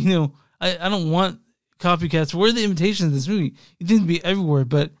 I don't want copycats. Where are the imitations of this movie? It didn't be everywhere,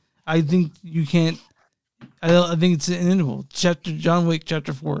 but I think you can't. I think it's inimitable. John Wick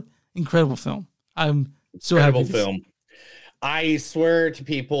Chapter 4, incredible film. I'm so incredible happy. Film. I swear to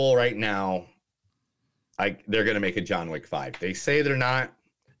people right now. They're going to make a John Wick 5. They say they're not,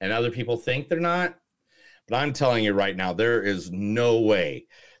 and other people think they're not. But I'm telling you right now, there is no way.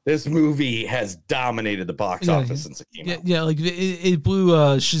 This movie has dominated the box office since it came out. Yeah, like it blew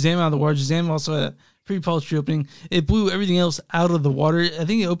Shazam out of the water. Shazam also had a pretty polished reopening. It blew everything else out of the water. I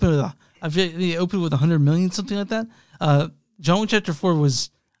think it opened with 100 million, something like that. John Wick Chapter 4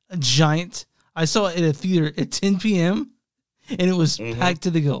 was a giant. I saw it at a theater at 10 p.m. and it was packed to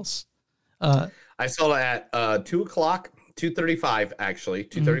the gills. I saw it at 2 o'clock, 2:35 actually,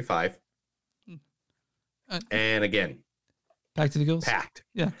 2:35. And again, packed to the gills. Packed.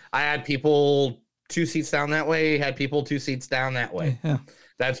 Yeah. I had people 2 seats down that way, had people 2 seats down that way. Yeah.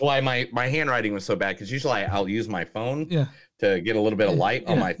 That's why my handwriting was so bad, because usually I'll use my phone to get a little bit of light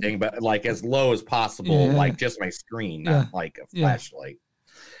on my thing, but like as low as possible, like just my screen, not like a flashlight.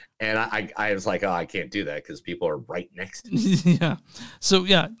 And I was like, oh, I can't do that because people are right next to me. Yeah. So,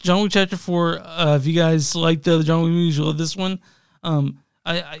 yeah, John Wick Chapter 4. If you guys like the John Wick movies, you love this one. I'm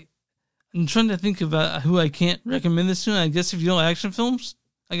trying to think about who I can't recommend this to. I guess if you don't like action films,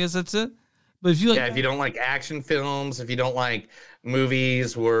 I guess that's it. But if you like, if you don't like action films, if you don't like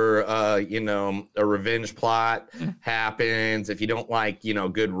movies where, a revenge plot happens, if you don't like,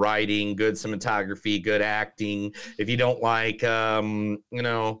 good writing, good cinematography, good acting, if you don't like,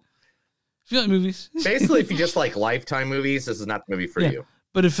 if you like movies, basically, if you just like Lifetime movies, this is not the movie for you.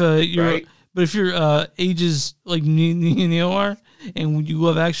 But if you're ages like me and Neil are, and you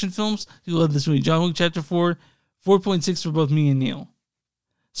love action films, you love this movie. John Wick Chapter 4, 4.6 for both me and Neil.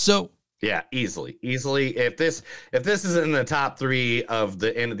 So yeah, easily. If this is in the top 3 of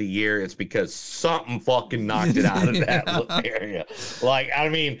the end of the year, it's because something fucking knocked it out of that area. Like, I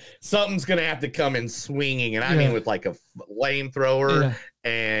mean, something's gonna have to come in swinging, and I mean with like a flamethrower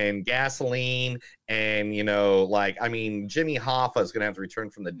and gasoline, and Jimmy Hoffa is gonna have to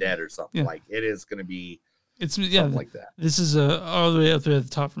return from the dead or something. Like, it is gonna be something like that. This is all the way up there at the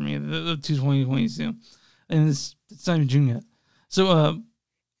top for me, the 2022, and it's not even June yet. So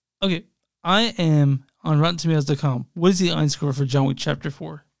okay, I am on RottenTomatoes.com. What is the audience score for John Wick Chapter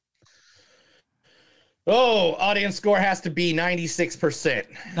 4? Oh, audience score has to be 96%.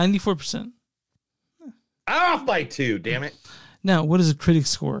 94%. I'm off by 2, damn it. Now, what is a critic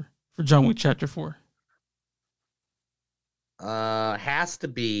score for John Wick Chapter 4? has to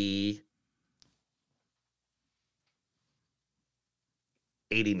be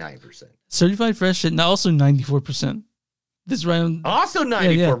 89%. Certified fresh and also 94%. This round also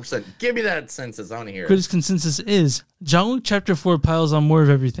 94%. Give me that census. I want to hear Critics' consensus is John Wick Chapter 4 piles on more of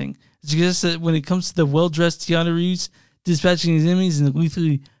everything. It suggests that when it comes to the well-dressed Keanu Reeves dispatching his enemies in a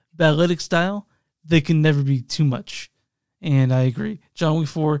lethally balletic style, they can never be too much. And I agree. John Wick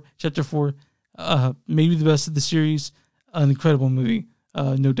 4, Chapter 4, maybe the best of the series. An incredible movie,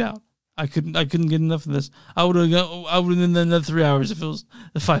 no doubt. I couldn't get enough of this. I would have done another 3 hours if it was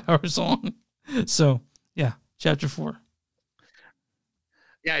 5 hours long. So yeah, Chapter 4.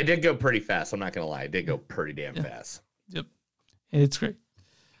 Yeah, it did go pretty fast. I'm not going to lie. It did go pretty damn fast. Yep. It's great.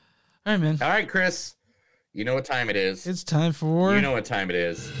 All right, man. All right, Chris. You know what time it is. It's time for... You know what time it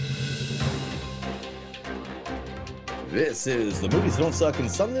is. This is the Movies Don't Suck in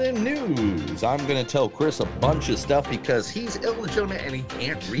Sunday News. I'm going to tell Chris a bunch of stuff because he's illegitimate and he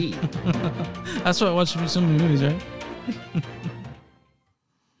can't read. That's why I watch so many movies, right?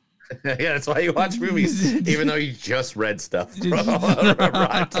 Yeah, that's why you watch movies, even though you just read stuff from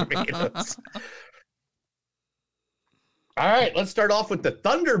Rotten Tomatoes. All right, let's start off with the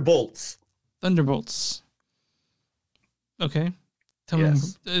Thunderbolts. Thunderbolts. Okay. Tell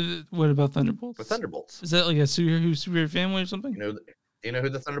me, what about Thunderbolts? The Thunderbolts. Is that like a superhero family or something? Do you know who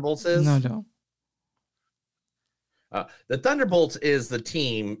the Thunderbolts is? No, I don't. The Thunderbolts is the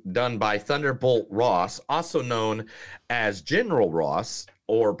team done by Thunderbolt Ross, also known as General Ross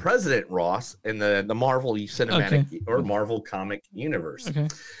or President Ross in the Marvel cinematic or Marvel comic universe. Okay.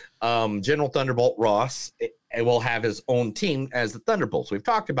 General Thunderbolt Ross will have his own team as the Thunderbolts. We've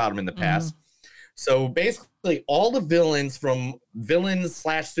talked about him in the past. So basically, all the villains from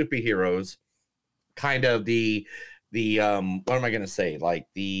villains/superheroes, kind of the what am I going to say? Like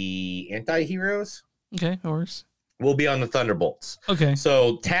the anti-heroes. Okay, that works. Will be on the Thunderbolts. Okay.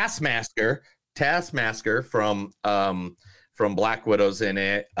 So Taskmaster from Black Widow's in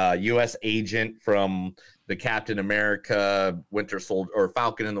it. U.S. Agent from the Captain America Winter Soldier or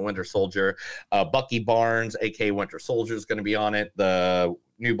Falcon and the Winter Soldier. Bucky Barnes, aka Winter Soldier, is going to be on it. The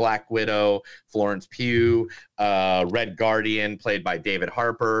new Black Widow, Florence Pugh. Red Guardian, played by David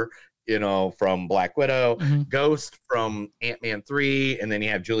Harper, from Black Widow. Ghost from Ant-Man 3. And then you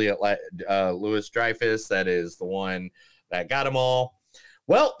have Juliet Lewis-Dreyfus. That is the one that got them all.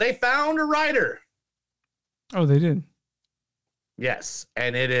 Well, they found a writer. Oh, they did? Yes.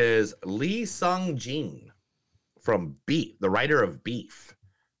 And it is Lee Sung-jin from Beef, the writer of Beef.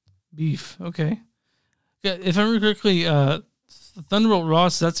 Beef, okay. Yeah, if I remember correctly, Thunderbolt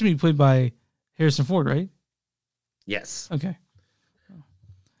Ross, that's going to be played by Harrison Ford, right? Yes. Okay.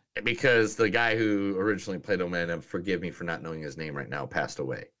 Because the guy who originally played him, and forgive me for not knowing his name right now, passed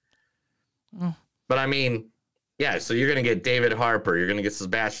away. Oh. But I mean, yeah, so you're going to get David Harper, you're going to get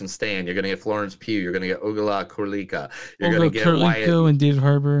Sebastian Stan, you're going to get Florence Pugh, you're going to get Ogla Kurlika, you're going to get Wyatt and David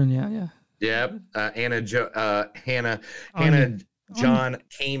Harper, and yeah. Yep, Hannah John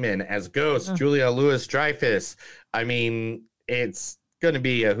Kamen as Ghost, Julia Louis-Dreyfus. I mean, it's going to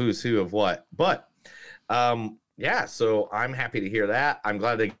be a who's who of what. But yeah, so I'm happy to hear that. I'm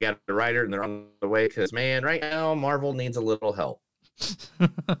glad they got the writer and they're on the way because, man, right now Marvel needs a little help.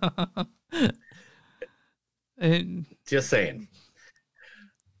 Just saying.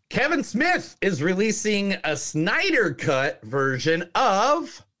 Kevin Smith is releasing a Snyder Cut version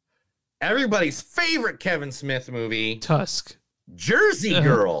of everybody's favorite Kevin Smith movie, Tusk. Jersey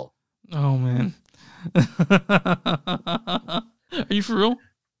Girl. Oh, man. Are you for real?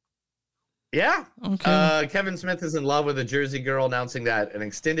 Yeah. Okay. Kevin Smith is in love with a Jersey Girl, announcing that an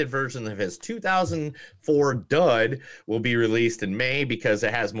extended version of his 2004 dud will be released in May because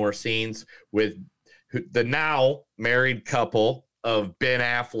it has more scenes with the now married couple of Ben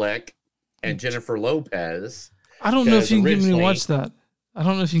Affleck and Jennifer Lopez. I don't know if you can get me to watch that. I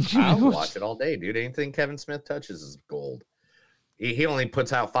don't know if you can get me to watch it all day, dude. Anything Kevin Smith touches is gold. He only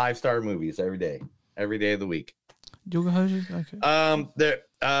puts out 5-star movies every day of the week. Okay.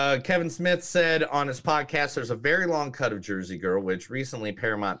 Kevin Smith said on his podcast, there's a very long cut of Jersey Girl, which recently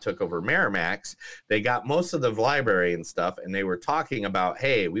Paramount took over Miramax. They got most of the library and stuff, and they were talking about,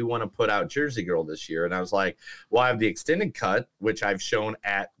 hey, we want to put out Jersey Girl this year. And I was like, well, I have the extended cut, which I've shown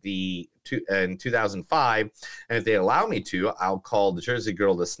in 2005. And if they allow me to, I'll call the Jersey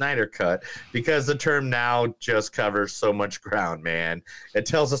Girl the Snyder Cut because the term now just covers so much ground, man. It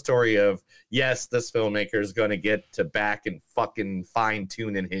tells a story of, yes, this filmmaker is going to get to back and fucking fine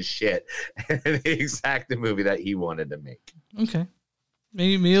tune in his shit and the exact movie that he wanted to make. Okay.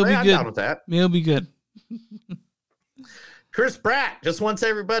 Maybe it'll be I'm good. down with that. Maybe it'll be good. Chris Pratt just wants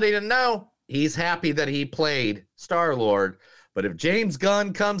everybody to know he's happy that he played Star-Lord, but if James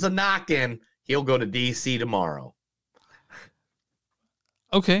Gunn comes a knocking, he'll go to DC tomorrow.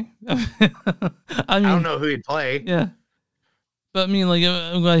 Okay. I don't know who he'd play. Yeah. But I mean, like,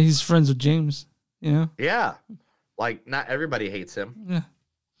 I'm glad he's friends with James, you know? Yeah. Like, not everybody hates him. Yeah.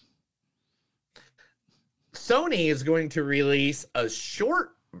 Sony is going to release a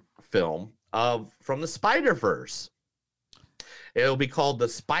short film from the Spider-Verse. It'll be called The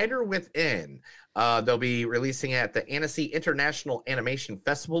Spider Within. They'll be releasing it at the Annecy International Animation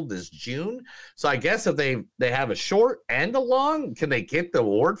Festival this June. So I guess if they have a short and a long, can they get the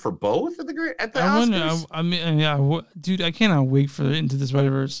award for both at the Oscars? I mean, yeah, dude, I cannot wait for Into the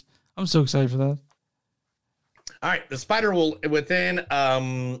Spider-Verse. I'm so excited for that. All right, The Spider Within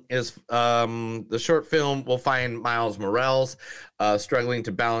is the short film. Will find Miles Morales struggling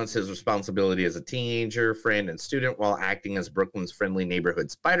to balance his responsibility as a teenager, friend, and student while acting as Brooklyn's friendly neighborhood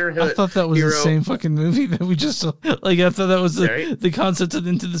spider I thought that was hero. the same fucking movie that we just saw. Like, I thought that was Right? the concept of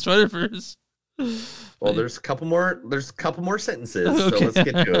Into the Spider-Verse. Well, there's a couple more sentences, Okay. so let's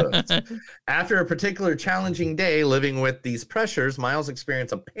get to it. After a particular challenging day living with these pressures, Miles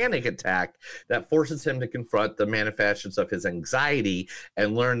experiences a panic attack that forces him to confront the manifestations of his anxiety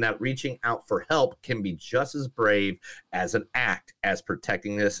and learn that reaching out for help can be just as brave as an act as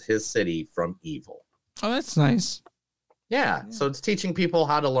protecting his city from evil. Oh, that's nice. Yeah, so it's teaching people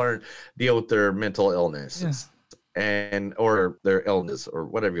how to deal with their mental illness or their illness or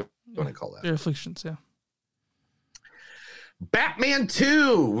whatever you want to call that. Their afflictions, yeah. Batman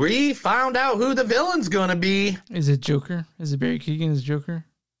 2. We found out who the villain's going to be. Is it Joker? Is it Barry Keoghan as Joker?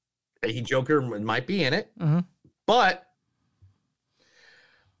 Joker might be in it. Uh-huh. But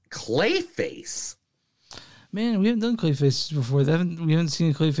Clayface. Man, we haven't done Clayface before. We haven't seen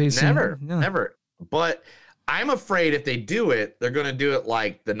a Clayface. Never. But I'm afraid if they do it, they're going to do it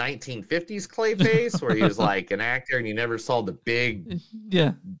like the 1950s Clayface, where he was like an actor and you never saw the big,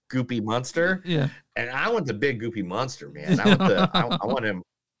 goopy monster. Yeah. And I want the big goopy monster, man. I want him.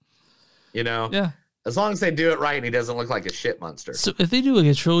 You know. Yeah. As long as they do it right and he doesn't look like a shit monster. So if they do like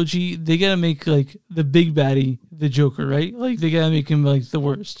a trilogy, they gotta make like the big baddie the Joker, right? Like they gotta make him like the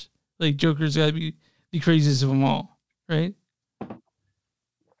worst. Like Joker's gotta be the craziest of them all, right?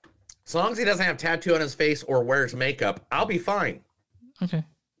 As long as he doesn't have tattoo on his face or wears makeup, I'll be fine. Okay.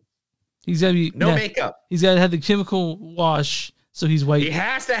 He's gotta be no makeup. He's gotta have the chemical wash, so he's white. He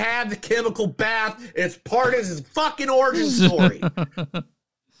has to have the chemical bath. It's part of his fucking origin story.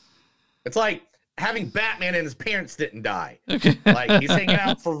 It's like having Batman and his parents didn't die. Okay. Like he's hanging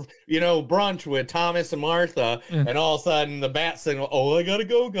out for brunch with Thomas and Martha, and all of a sudden the bat signal. Oh, I gotta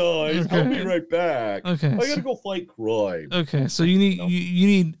go, guys. Okay. I'll be right back. Okay. I gotta go fight crime. Okay, so you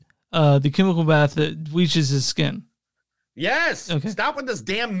need the chemical bath that bleaches his skin. Yes. Okay. Stop with this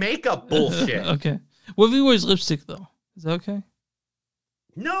damn makeup bullshit. Okay. What if he wears lipstick though? Is that okay?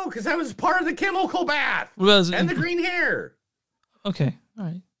 No, because that was part of the chemical bath. What about and the green hair. Okay. All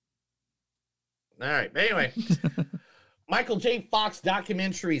right. All right. Anyway, Michael J. Fox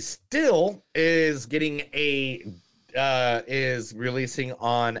documentary Still is getting is releasing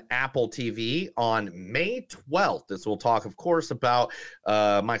on Apple TV on May 12th. This will talk, of course, about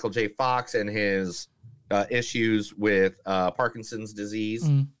Michael J. Fox and his issues with Parkinson's disease.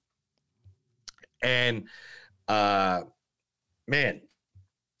 Mm. And man,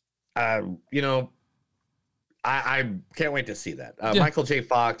 I can't wait to see that. Michael J.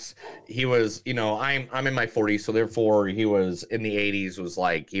 Fox, he was, I'm in my 40s, so therefore he was in the 80s, was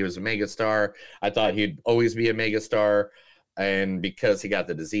like, he was a megastar. I thought he'd always be a megastar. And because he got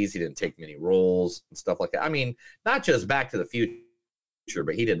the disease, he didn't take many roles and stuff like that. I mean, not just Back to the Future,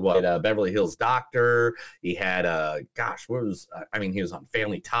 but he did what? Beverly Hills Doctor. He had, he was on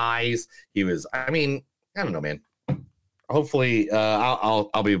Family Ties. He was, I don't know, man. Hopefully,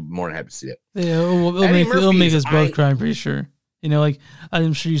 I'll be more than happy to see it. Yeah, it'll make us both cry. I'm pretty sure. Like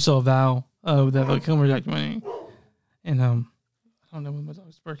I'm sure you saw Val with that like Kilmer documentary, and I don't know what I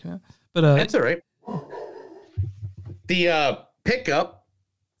was working at, but that's all right. The Pickup.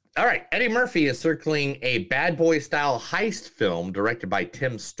 All right, Eddie Murphy is circling a bad boy style heist film directed by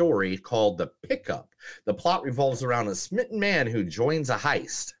Tim Story called The Pickup. The plot revolves around a smitten man who joins a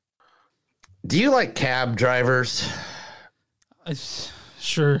heist. Do you like cab drivers?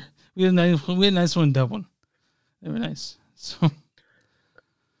 Sure. We had a nice one in Dublin. They were nice. So,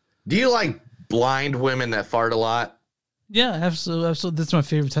 do you like blind women that fart a lot? Yeah, absolutely. That's my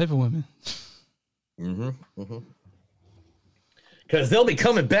favorite type of women. Because they'll be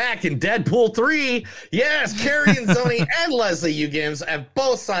coming back in Deadpool 3. Yes, Carrie and Zoni and Leslie Uggams have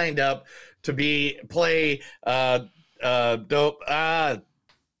both signed up to play dope.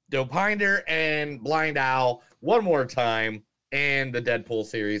 Dopinder and Blind Owl one more time, and the Deadpool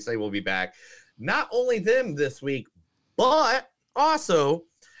series. They will be back. Not only them this week, but also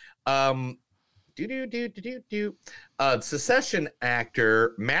Secession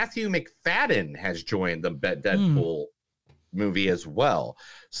actor Matthew McFadden has joined the Deadpool movie as well.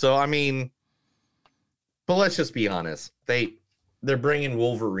 So I mean, but let's just be honest. They're bringing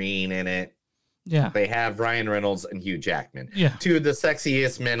Wolverine in it. Yeah. They have Ryan Reynolds and Hugh Jackman. Yeah. Two of the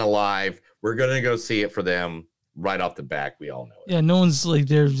sexiest men alive. We're going to go see it for them right off the bat. We all know it. Yeah, no one's like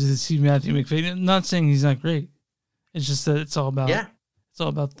there to see Matthew McFadden. I'm not saying he's not great. It's just that it's all about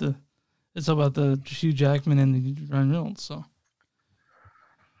the Hugh Jackman and the Ryan Reynolds. So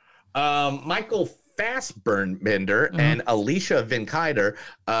Michael Fassbender and Alicia Vikander.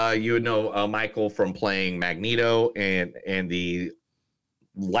 You would know Michael from playing Magneto and the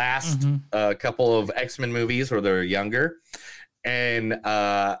last couple of X-Men movies where they're younger. And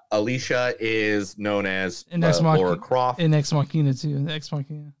Alicia is known as Laura Croft. In Ex Machina too. Ex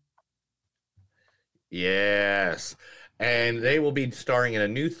Machina. Yes. And they will be starring in a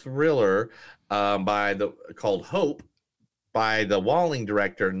new thriller called Hope by the Walling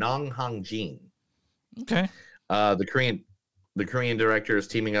director Nong Hong Jin. Okay. The Korean director is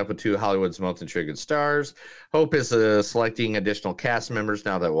teaming up with two of Hollywood's most intriguing stars. Hope is selecting additional cast members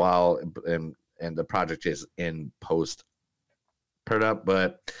now that and the project is in post product,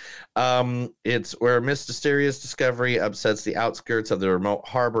 but it's where a mysterious discovery upsets the outskirts of the remote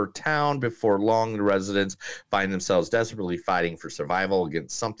harbor town. Before long, the residents find themselves desperately fighting for survival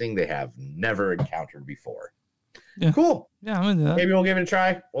against something they have never encountered before. Yeah. Cool. Yeah, I'm into that. Maybe we'll give it a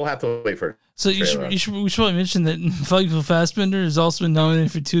try. We'll have to wait for it. So we should probably mention that Michael Fassbender has also been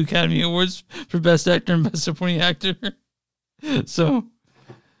nominated for 2 Academy Awards for Best Actor and Best Supporting Actor. So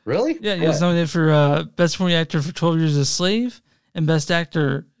really? Yeah, he was nominated for Best Supporting Actor for 12 Years a Slave and Best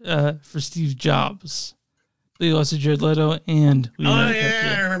Actor for Steve Jobs. He also Jared Leto and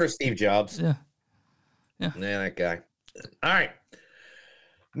I remember Steve Jobs. Yeah, that guy. All right,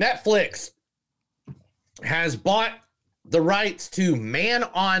 Netflix has bought the rights to Man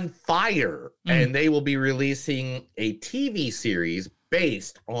on Fire, and they will be releasing a TV series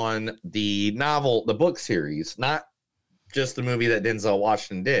based on the book series, not just the movie that Denzel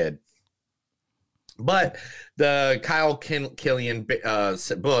Washington did, but the Kyle Killian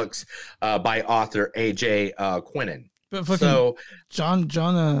books by author A.J. Quinnen. But fucking John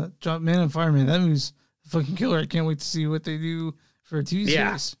Man on Fire, man, that movie's fucking killer. I can't wait to see what they do for a TV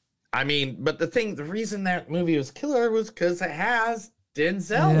series. I mean, but the reason that movie was killer was because it has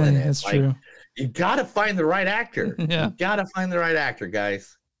Denzel in it. That's true. You got to find the right actor. Yeah. You got to find the right actor,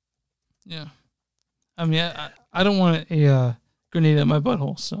 guys. Yeah. I mean, I don't want a grenade at my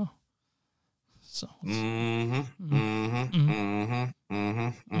butthole, so.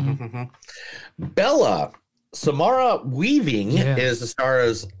 Bella Samara Weaving is the star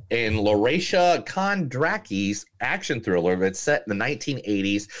in Laurasia Kondraki's action thriller that's set in the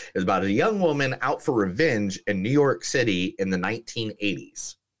 1980s. It's about a young woman out for revenge in New York City in the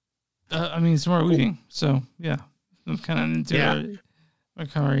 1980s. I mean, Samara Weaving, so yeah, I'm kind of into it. I'm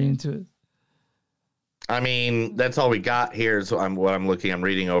kind of already into it. I mean, that's all we got here is what I'm looking. I'm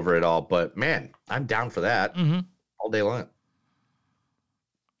reading over it all, but man, I'm down for that all day long.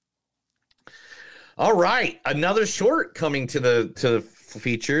 All right, another short coming to the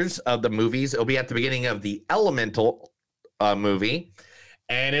features of the movies. It'll be at the beginning of the Elemental movie,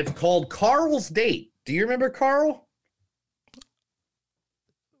 and it's called Carl's Date. Do you remember Carl?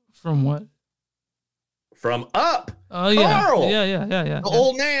 From what? From Up. Oh yeah, Carl. Yeah. The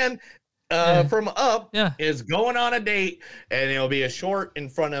old man from Up is going on a date, and it'll be a short in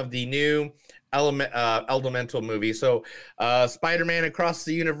front of the new Elemental movie. So Spider-Man Across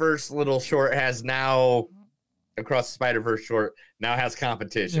the Universe little short has now Across the Spider-Verse short now has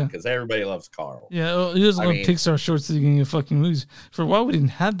competition because everybody loves Carl. Yeah, he doesn't love Pixar shorts at the beginning of fucking movies. For a while we didn't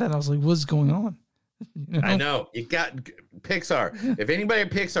have that. I was like, what's going on? You know? I know. You got Pixar. If anybody at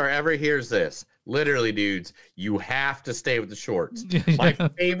Pixar ever hears this, literally, dudes, you have to stay with the shorts. My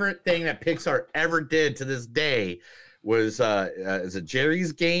favorite thing that Pixar ever did to this day was is it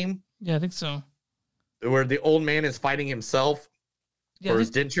Jerry's Game? Yeah, I think so. Where the old man is fighting himself for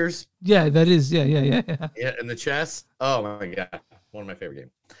his dentures. Yeah, that is. Yeah. Yeah, in the chest. Oh my god, one of my favorite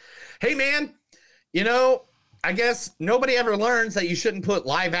games. Hey man, you know, I guess nobody ever learns that you shouldn't put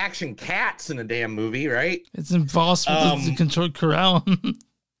live action cats in a damn movie, right? It's impossible to control corral.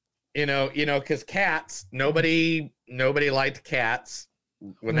 you know, because cats. Nobody liked cats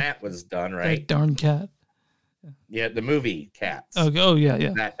when that was done, right? That darn cat. Yeah, the movie Cats. Oh yeah.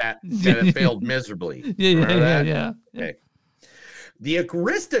 That failed miserably. Yeah. Okay. The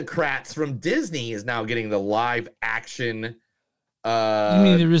Aristocrats from Disney is now getting the live action. You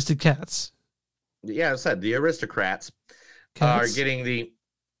mean the Aristocats? Yeah, I said the Aristocrats are getting the.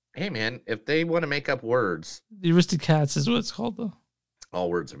 Hey, man, if they want to make up words. The Aristocats is what it's called, though. All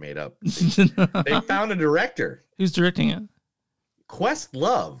words are made up. They found a director. Who's directing it?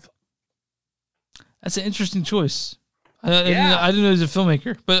 Questlove. That's an interesting choice. I didn't know he was a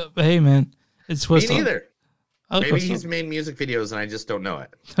filmmaker, but hey, man, it's Questlove. Me neither. Like Maybe Questlove. he's made music videos and I just don't know it.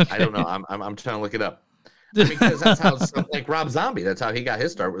 Okay. I don't know. I'm trying to look it up. Because that's how, like Rob Zombie, that's how he got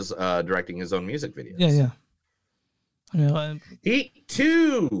his start, was directing his own music videos. Yeah. I mean, Heat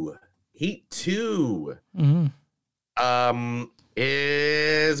 2. Mm-hmm.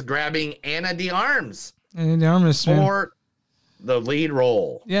 Is grabbing Anna de Armas for the lead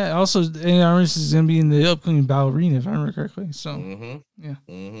role. Yeah, also Anna de Armas is going to be in the upcoming Ballerina, if I remember correctly. So,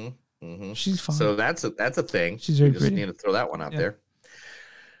 she's fine. So that's a thing. She's very pretty. Just need to throw that one out there.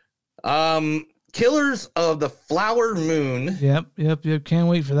 Killers of the Flower Moon. Yep. Can't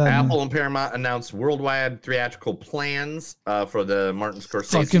wait for that. Apple and Paramount announced worldwide theatrical plans for the Martin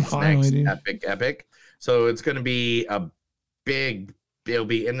Scorsese's next epic. So it's going to be a big. It'll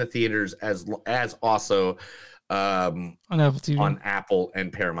be in the theaters as also on Apple TV, on Apple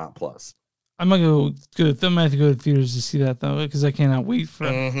and Paramount Plus. I'm not going to go. I might have to go to theaters to see that though, because I cannot wait for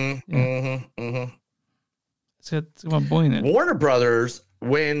it. It's got my boy in it. Warner Brothers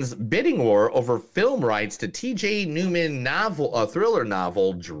wins bidding war over film rights to T.J. Newman thriller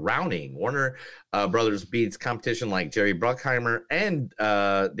novel Drowning. Warner Brothers beats competition like Jerry Bruckheimer and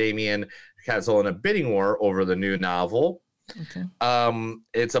Damien Chazelle in a bidding war over the new novel. Okay.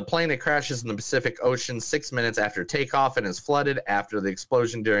 It's a plane that crashes in the Pacific Ocean 6 minutes after takeoff and is flooded after the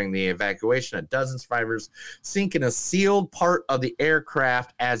explosion during the evacuation. A dozen survivors sink in a sealed part of the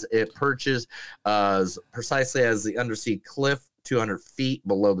aircraft as it perches precisely as the undersea cliff 200 feet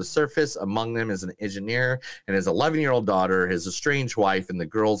below the surface. Among them is an engineer and his 11-year-old daughter, his estranged wife, and the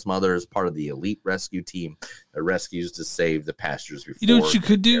girl's mother is part of the elite rescue team that rescues to save the passengers before. You know what you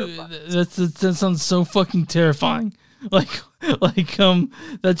could do? That sounds so fucking terrifying.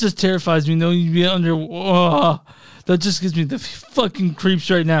 That just terrifies me knowing you'd be under. That just gives me the fucking creeps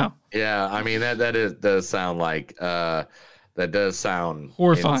right now. Yeah, I mean does sound like that does sound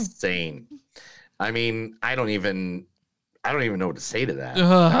horrifying, insane. I mean, I don't even know what to say to that.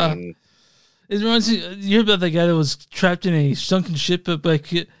 I mean, it reminds me. You heard about that guy that was trapped in a sunken ship, but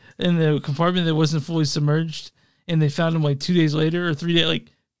like in the compartment that wasn't fully submerged, and they found him like 2 days later or 3 days,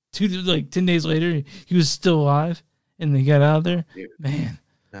 10 days later, he was still alive. And they got out of there. Man.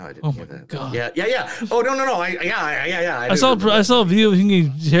 No, I didn't hear that. God. Yeah. Oh, no. I saw a video of him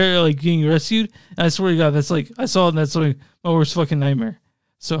getting rescued. And I swear to God, that's like, I saw it and that's like my worst fucking nightmare.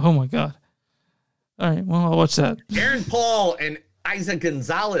 So, oh my God. All right. Well, I'll watch that. Aaron Paul and Isaac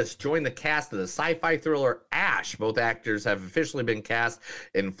Gonzalez joined the cast of the sci-fi thriller Ash. Both actors have officially been cast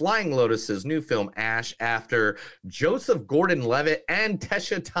in Flying Lotus's new film Ash after Joseph Gordon-Levitt and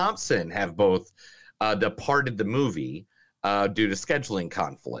Tessa Thompson have both departed the movie due to scheduling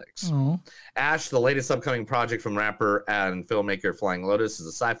conflicts. Oh. Ash, the latest upcoming project from rapper and filmmaker Flying Lotus, is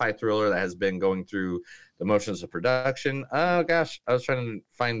a sci-fi thriller that has been going through the motions of production. Oh gosh, I was trying to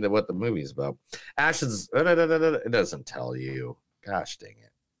find what the movie's about. Ash is it doesn't tell you. Gosh dang it.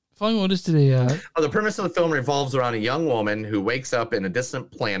 Flying Lotus today. The premise of the film revolves around a young woman who wakes up in a distant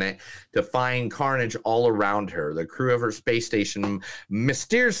planet to find carnage all around her. The crew of her space station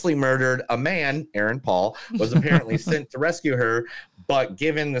mysteriously murdered a man. Aaron Paul was apparently sent to rescue her, but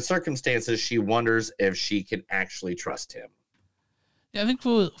given the circumstances, she wonders if she can actually trust him. Yeah, I think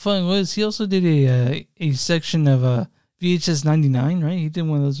for Flying Lotus, he also did a section of VHS 99, right? He did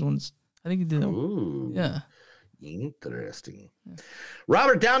one of those ones. I think he did. Ooh. Yeah. Interesting.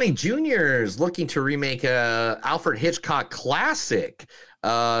 Robert Downey Jr. is looking to remake a Alfred Hitchcock classic,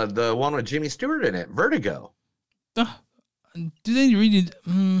 the one with Jimmy Stewart in it, Vertigo. Do they need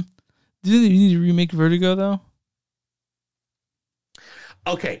to remake Vertigo though?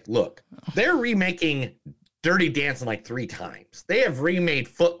 Okay, look, they're remaking Dirty Dancing like 3 times. They have remade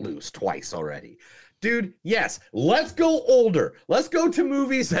Footloose twice already. Dude, yes, let's go older. Let's go to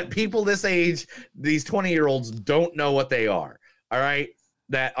movies that people this age, these 20-year-olds, don't know what they are, all right?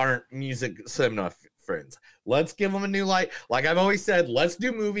 That aren't music cinema friends. Let's give them a new light. Like I've always said, let's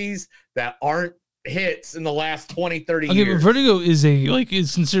do movies that aren't hits in the last 20, 30 years. Okay, but Vertigo is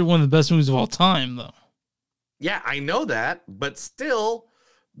is considered one of the best movies of all time, though. Yeah, I know that, but still...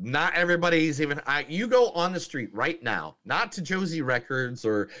 Not everybody's even. You go on the street right now, not to Josie Records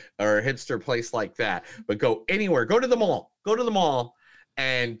or a hipster place like that, but go anywhere. Go to the mall. Go to the mall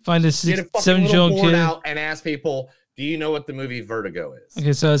and find a 7-year-old board kid out and ask people, Do you know what the movie Vertigo is?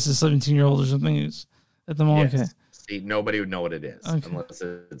 Okay, so it's a 17-year-old or something who's at the mall. Yes. Okay. See, nobody would know what it is unless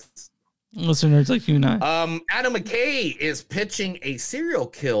it's. Listeners like you and I. Adam McKay is pitching a serial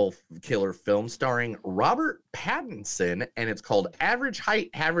killer film starring Robert Pattinson, and it's called Average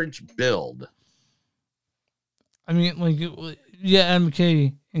Height, Average Build. I mean, like, yeah, Adam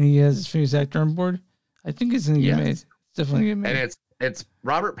McKay, and he has his famous actor on board. I think it's going to get made. It's definitely going to get made. And it's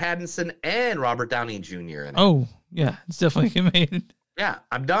Robert Pattinson and Robert Downey Jr. in it. Oh, yeah, it's definitely going to get made. Yeah,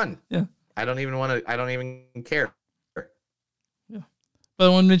 I'm done. Yeah. I don't even care. But I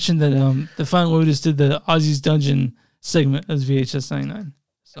want to mention that the Final Lotus did the Ozzy's Dungeon segment as VHS 99.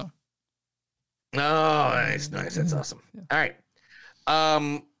 So. Oh, nice. That's awesome. Yeah. All right.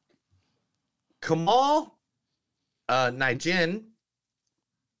 Kamal Nijin,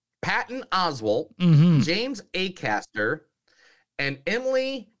 Patton Oswalt, James Acaster, and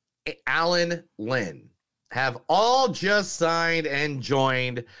Emily Allen Lynn have all just signed and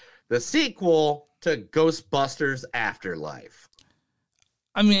joined the sequel to Ghostbusters Afterlife.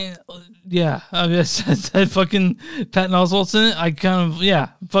 I mean, yeah, I mean, that fucking Patton Oswalt's in it. I kind of,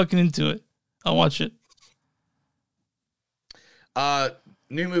 I'm fucking into it. I'll watch it.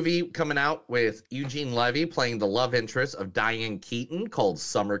 New movie coming out with Eugene Levy playing the love interest of Diane Keaton called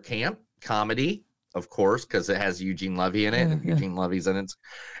Summer Camp. Comedy, of course, because it has Eugene Levy in it. And Eugene Levy's in it.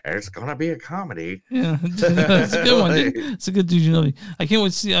 It's going to be a comedy. Yeah, it's a good one, dude. It's a good Eugene Levy. I can't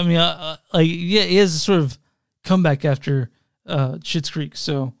wait to see. I mean, he has a sort of comeback after Schitt's Creek.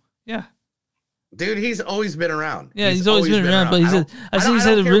 So, yeah. Dude, he's always been around. Yeah, he's always been around. But he's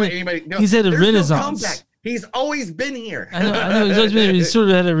had a renaissance. He's always been here. I know. He's always been here. He's sort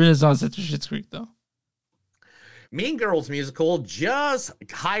of had a renaissance after Schitt's Creek, though. Mean Girls musical just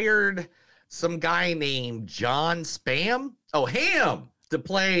hired some guy named John Spam. Oh, Ham to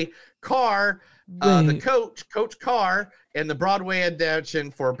play Carr, the Coach Carr, in the Broadway adaptation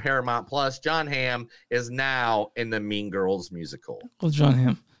for Paramount Plus. John Hamm is now in the Mean Girls musical. Well, John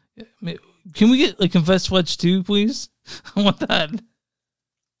Hamm. Can we get like Confess Fletch too, please? I want that.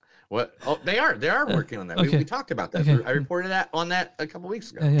 What? Oh, they are working on that. Okay. We talked about that. Okay. I reported on that a couple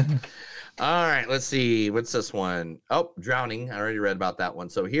weeks ago. Yeah. All right, let's see. What's this one? Oh, Drowning. I already read about that one.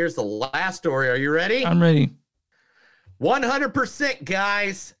 So here's the last story. Are you ready? I'm ready. 100%,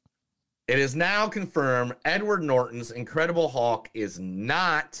 guys. It is now confirmed Edward Norton's Incredible Hulk is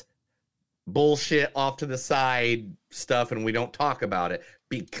not bullshit off to the side stuff, and we don't talk about it,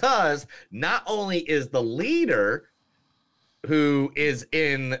 because not only is the leader who is at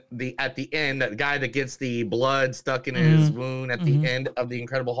the end, that guy that gets the blood stuck in his wound at the end of the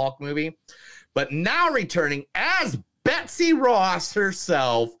Incredible Hulk movie, but now returning as Betsy Ross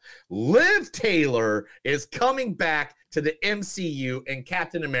herself, Liv Taylor is coming back to the MCU in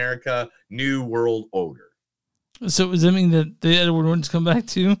Captain America New World Order. So does that mean that the Edward Norton's come back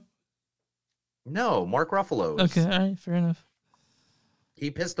too? No, Mark Ruffalo. Okay, all right, fair enough. He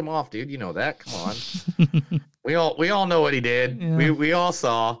pissed him off, dude. You know that. Come on. we all know what he did. Yeah. We all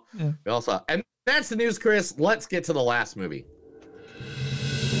saw. Yeah. We all saw. And that's the news, Chris. Let's get to the last movie.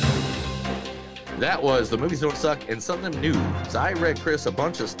 That was The Movies Don't Suck and Something New. So I read Chris a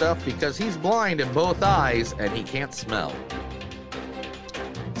bunch of stuff because he's blind in both eyes and he can't smell.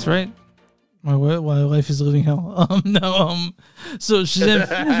 That's right. My life is living hell. So Shazam,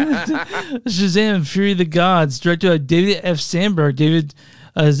 Shazam, Fury of the Gods, directed by David F. Sandberg. David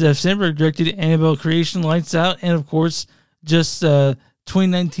F. Sandberg directed Annabelle Creation, Lights Out, and of course, just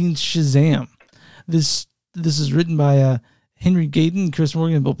 2019 Shazam. This is written by Henry Gayden, Chris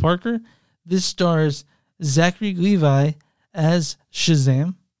Morgan, and Bill Parker. This stars Zachary Levi as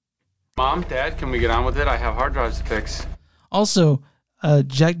Shazam. Mom, Dad, can we get on with it? I have hard drives to fix. Also,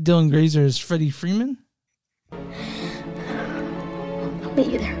 Jack Dylan Grazer as Freddie Freeman. I'll meet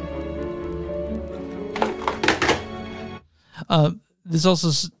you there. This also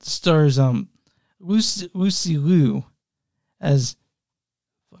stars Lucy Liu as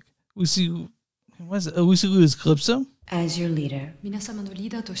Lucy Liu as Calypso. As your leader,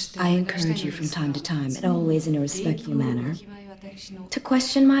 I encourage you from time to time, and always in a respectful manner, to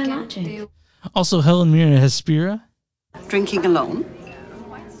question my logic. Also, Helen Mirren as Spira. Drinking alone?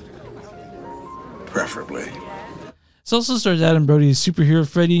 Preferably. This also stars Adam Brody as superhero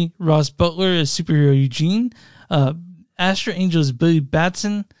Freddy, Ross Butler as superhero Eugene, Astra Angel as Billy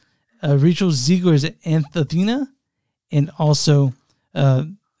Batson, Rachel Ziegler as Athena, and also,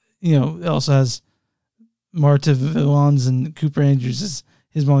 it also has Marta Villans and Cooper Andrews as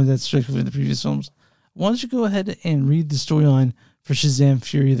his mom and dad strictly in the previous films. Why don't you go ahead and read the storyline for Shazam: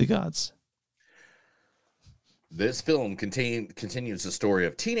 Fury of the Gods? This film continues the story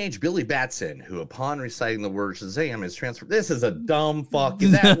of teenage Billy Batson, who, upon reciting the word Shazam, is transferred. This is a dumb fuck.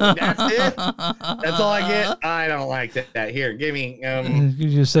 Is that's it? That's all I get. I don't like that. Here, give me give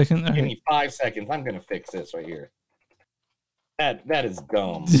you a second. Give me 5 seconds. I'm gonna fix this right here. That is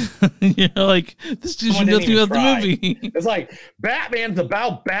dumb. You're like, this dude should nothing about the movie. It's like Batman's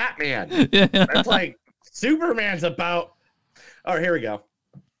about Batman. Yeah. It's like Superman's about. All right, here we go.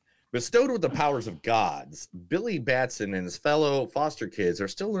 Bestowed with the powers of gods, Billy Batson and his fellow foster kids are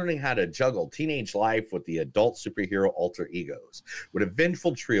still learning how to juggle teenage life with the adult superhero alter egos. When a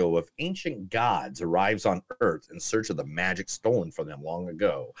vengeful trio of ancient gods arrives on Earth in search of the magic stolen from them long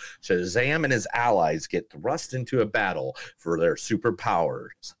ago, Shazam and his allies get thrust into a battle for their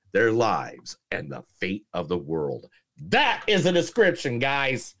superpowers, their lives, and the fate of the world. That is a description,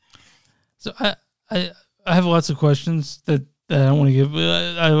 guys. So I have lots of questions that I don't want to give.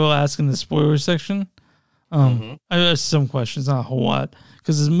 I will ask in the spoiler section. I have some questions, not a whole lot,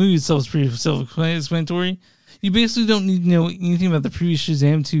 because this movie itself is pretty self-explanatory. You basically don't need to know anything about the previous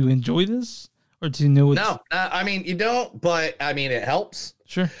Shazam to enjoy this, or to know what. No, I mean you don't, but I mean it helps.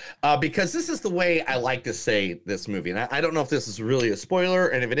 Sure. Because this is the way I like to say this movie, and I don't know if this is really a spoiler,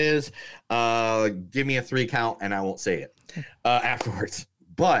 and if it is, give me a 3 count, and I won't say it afterwards.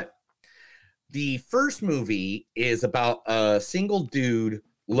 But the first movie is about a single dude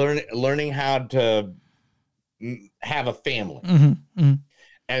learning how to have a family. And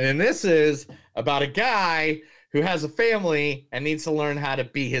then this is about a guy who has a family and needs to learn how to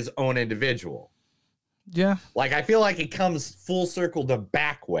be his own individual. Yeah. Like, I feel like it comes full circle the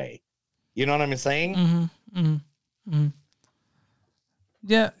back way. You know what I'm saying?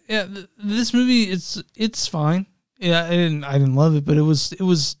 Yeah. This movie, it's fine. Yeah, I didn't love it, but it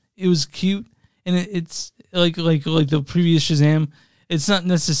was cute. And it's like the previous Shazam. It's not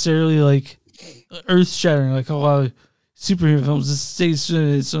necessarily like earth shattering like a lot of superhero films. It stays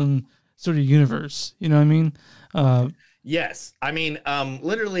in its own sort of universe. You know what I mean? Yes. I mean,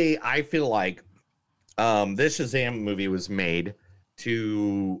 literally, I feel like this Shazam movie was made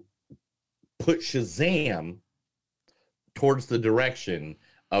to put Shazam towards the direction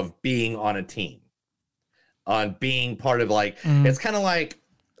of being on a team, on being part of like, it's kind of like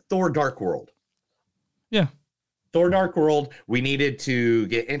Thor Dark World. Yeah. Thor Dark World, we needed to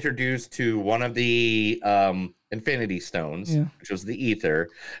get introduced to one of the Infinity Stones, which was the Ether,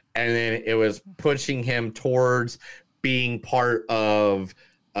 and then it was pushing him towards being part of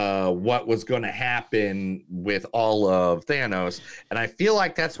what was going to happen with all of Thanos. And I feel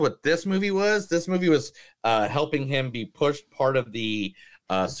like that's what this movie was. This movie was helping him be pushed part of the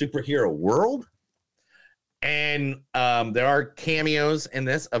superhero world. And there are cameos in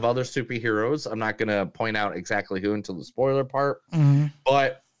this of other superheroes. I'm not going to point out exactly who until the spoiler part.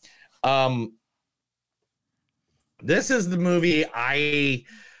 But this is the movie I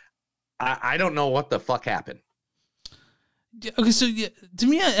don't know what the fuck happened. Okay, so yeah, to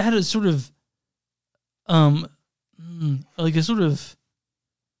me, it had a sort of like a sort of,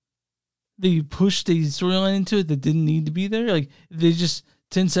 they pushed a storyline into it that didn't need to be there. Like they just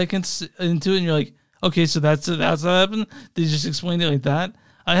 10 seconds into it, and you're like, okay, so that's what happened. They just explained it like that.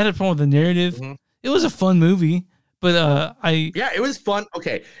 I had a problem with the narrative. It was a fun movie, but yeah, it was fun.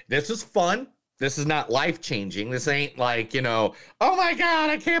 Okay, this was fun. This is not life-changing. This ain't like, you know, oh my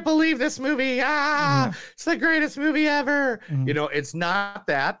God, I can't believe this movie. It's the greatest movie ever. You know, it's not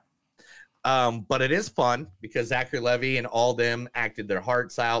that. But it is fun because Zachary Levi and all them acted their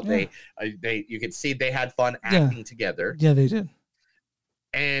hearts out. They you could see they had fun acting together. Yeah, they did.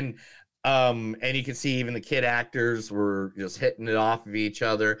 And you can see even the kid actors were just hitting it off of each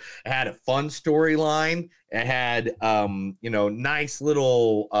other. It had a fun storyline. It had, you know, nice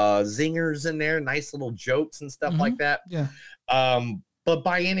little zingers in there, nice little jokes and stuff like that. Yeah. But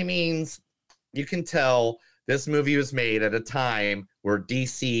by any means, you can tell this movie was made at a time where the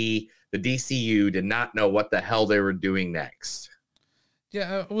DCU did not know what the hell they were doing next.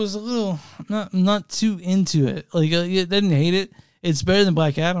 Yeah, I was a little not too into it. Like, I didn't hate it. It's better than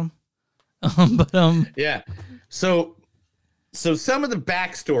Black Adam. Yeah. So some of the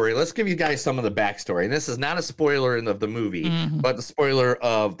backstory, let's give you guys some of the backstory. And this is not a spoiler of the movie, but the spoiler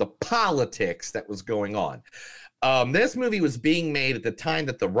of the politics that was going on. This movie was being made at the time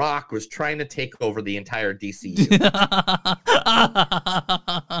that The Rock was trying to take over the entire DCU.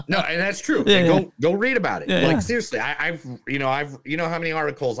 No, and that's true. Go read about it. Seriously, I've you know how many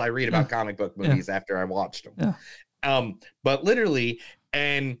articles I read about comic book movies after I watched them. But literally,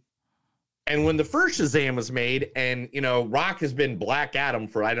 and when the first Shazam was made, and, you know, Rock has been Black Adam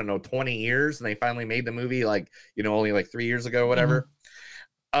for, I don't know, 20 years, and they finally made the movie, like, you know, only like 3 years ago, whatever.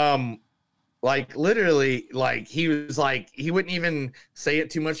 Like literally, like he was like he wouldn't even say it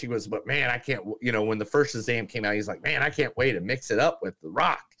too much. He goes, but man, I can't. You know, when the first Shazam came out, he's like, man, I can't wait to mix it up with The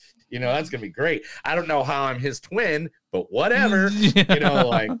Rock. You know, that's gonna be great. I don't know how I'm his twin, but whatever. Yeah. You know,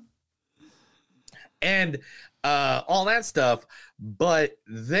 like, and all that stuff. But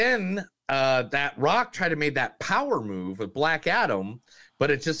then that Rock tried to make that power move with Black Adam. But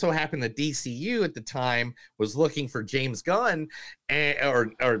it just so happened that DCU at the time was looking for James Gunn,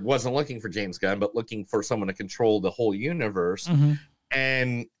 or wasn't looking for James Gunn, but looking for someone to control the whole universe. Mhm.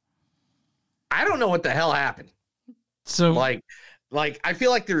 And I don't know what the hell happened. So, like I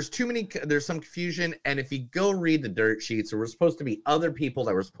feel like there's some confusion. And if you go read the dirt sheets, there were supposed to be other people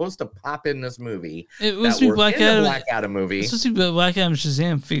that were supposed to pop in this movie. it was to be Black Adam. Black Adam movie. It's supposed to be Black Adam and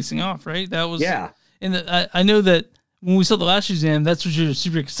Shazam facing off, right? That was And I know that when we saw the last Shazam, that's what you're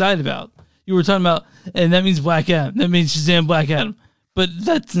super excited about. You were talking about, and that means Black Adam. That means Shazam, Black Adam. But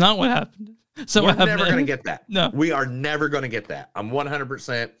that's not what happened. So we're never going to get that. No, we are never going to get that. I'm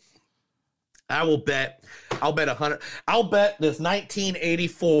 100%. I'll bet 100. I'll bet this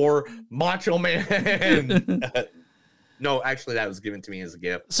 1984 Macho Man. No, actually, that was given to me as a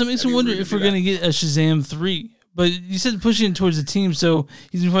gift. So it makes me wonder if we're going to get a Shazam 3. But you said pushing it towards the team, so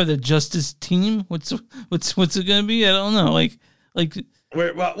he's part of the Justice team. What's it going to be? I don't know. Like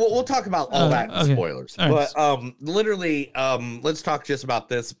we'll talk about all that in spoilers. All right. But literally, let's talk just about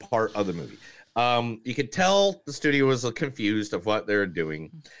this part of the movie. You could tell the studio was confused of what they're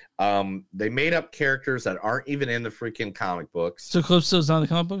doing. They made up characters that aren't even in the freaking comic books. So Calypso's not in the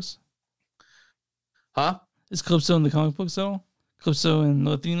comic books? Huh? Is Calypso in the comic books at all? Calypso and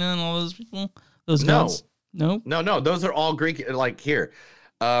Latina and all those people? Those guys? No. Those are all Greek. Like here,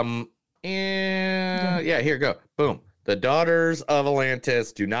 here go. Boom. The Daughters of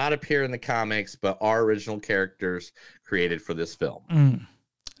Atlantis do not appear in the comics, but are original characters created for this film.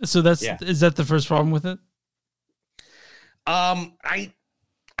 So is that the first problem with it? I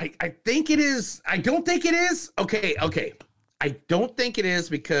think it is. I don't think it is. Okay. I don't think it is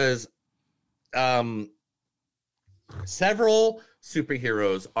because several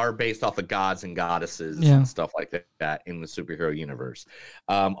superheroes are based off of gods and goddesses and stuff like that in the superhero universe.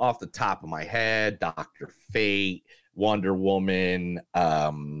 Off the top of my head, Dr. Fate, Wonder Woman,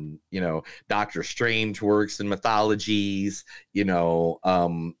 Doctor Strange works in mythologies,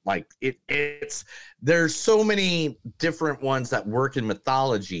 like it's there's so many different ones that work in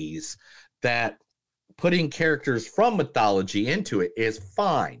mythologies that putting characters from mythology into it is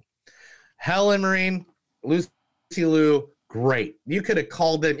fine. Helen Marine, Lucy Liu, great. You could have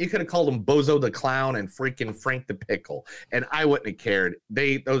called them Bozo the Clown and freaking Frank the Pickle, and I wouldn't have cared.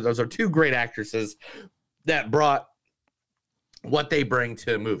 Those are two great actresses that brought what they bring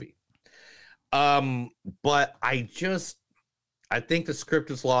to a movie. But I think the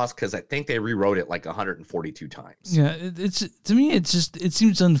script is lost because I think they rewrote it like 142 times. Yeah, it's to me, it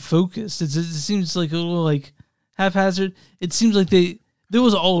seems unfocused. It seems like a little like haphazard. It seems like there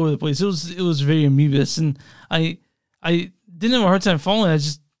was all over the place. It was very amoebus, and I didn't have a hard time following. I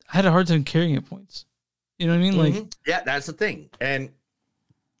had a hard time carrying at points. You know what I mean? Mm-hmm. Like, yeah, that's the thing, and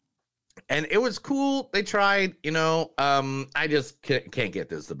it was cool. They tried, I just can't get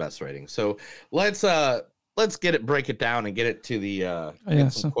this the best rating. So let's break it down and get it to the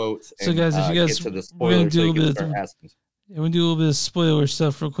some quotes. So guys, if you guys get to the spoilers, we're gonna do a little bit of spoiler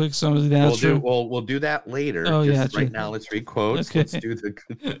stuff real quick. So I'm gonna we'll do that later. Oh yeah, right now let's read quotes. Okay. Let's do the.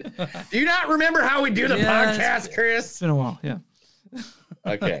 Do you not remember how we do the podcast, Chris? It's been a while. Yeah.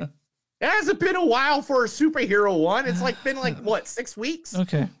 Okay. It hasn't been a while for a superhero one. It's been what, 6 weeks?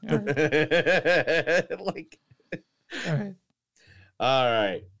 Okay. All right. All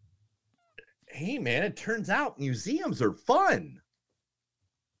right. Hey man, it turns out museums are fun.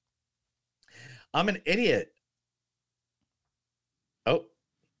 I'm an idiot. Oh,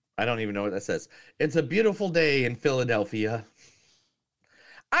 I don't even know what that says. It's a beautiful day in Philadelphia.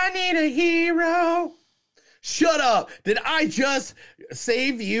 I need a hero. Shut up. Did I just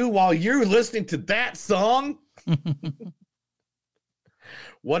save you while you're listening to that song?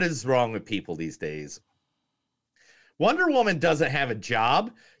 What is wrong with people these days? Wonder Woman doesn't have a job.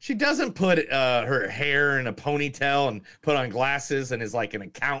 She doesn't put her hair in a ponytail and put on glasses and is like an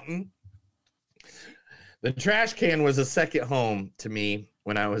accountant. The trash can was a second home to me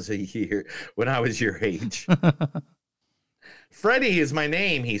when I was your age. Freddy is my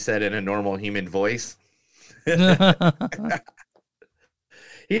name, he said in a normal human voice. He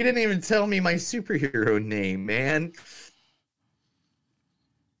didn't even tell me my superhero name, man.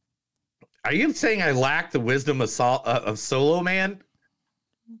 Are you saying I lack the wisdom of Solo Man?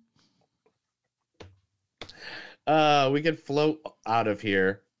 We could float out of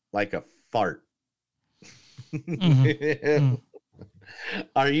here like a fart. Mm-hmm.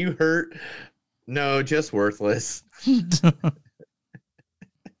 Are you hurt? No, just worthless.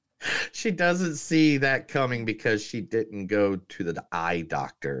 She doesn't see that coming because she didn't go to the eye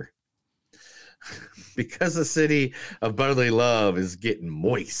doctor. Because the city of brotherly love is getting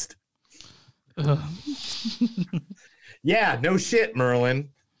moist. Yeah, no shit, Merlin.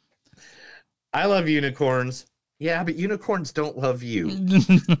 I love unicorns. Yeah, but unicorns don't love you.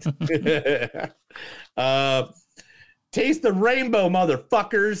 Taste the rainbow,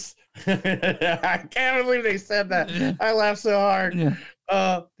 motherfuckers. I can't believe they said that. Yeah. I laughed so hard. Yeah.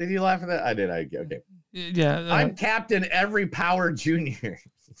 Did you laugh at that? I did. Okay. Yeah. I'm Captain Every Power Jr.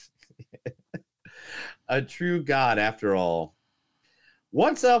 A true god after all.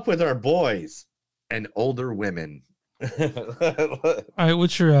 What's up with our boys and older women? All right,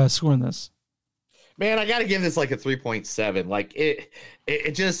 what's your score on this? Man, I gotta give this like a 3.7. Like it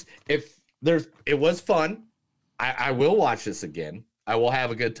was fun. I will watch this again. I will have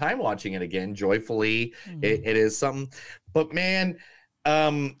a good time watching it again, joyfully. Mm-hmm. It is something, but man,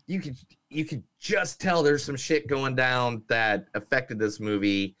 you could just tell there's some shit going down that affected this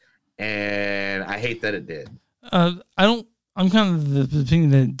movie, and I hate that it did. I'm kind of the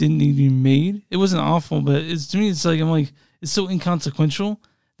opinion that it didn't need to be made. It wasn't awful, but to me, it's it's so inconsequential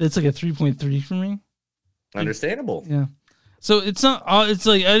that it's like a 3.3 for me. Understandable. Yeah. So it's not. It's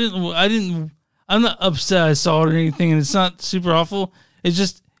like I'm not upset I saw it or anything, and it's not super awful. It's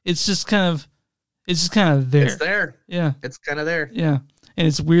just kind of there. It's there. Yeah. It's kind of there. Yeah. And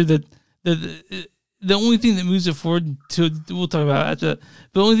it's weird that the only thing that moves it forward we'll talk about it after that.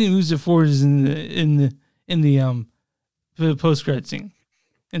 But the only thing that moves it forward is in the post credit scene.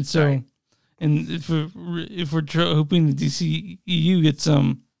 And so, right. And if we're hoping the DCEU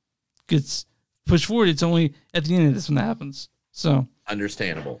gets pushed forward, it's only at the end of this when that happens. So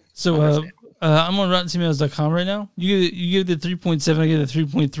understandable. So I'm on RottenTomatoes.com right now. You give it a 3.7. I give it a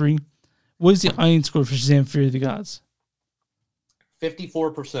 3.3. What is the audience score for Shazam: Fury of the Gods?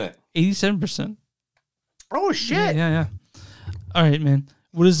 54%. 87%. Oh shit! Yeah. All right, man.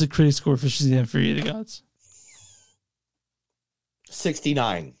 What is the critic score for Shazam: Fury of the Gods?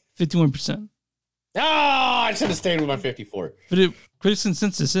 69. 51%. I should have stayed with my 54. But critics'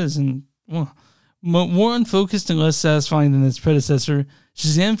 consensus is, more unfocused and less satisfying than its predecessor,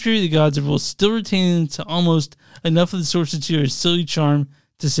 Shazam: Fury of the Gods will still retain to almost enough of the source material's silly charm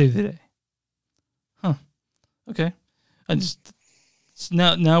to save the day. Huh. Okay.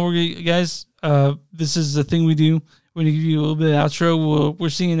 Now we're guys. This is the thing we do. We're gonna give you a little bit of outro. We're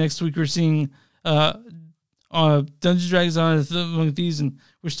seeing next week. We're seeing Dungeons & Dragons Among Thieves, and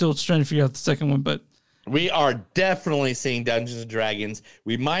we're still trying to figure out the second one, but we are definitely seeing Dungeons & Dragons.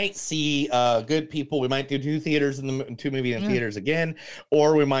 We might see Good People. We might do two movies in theaters again,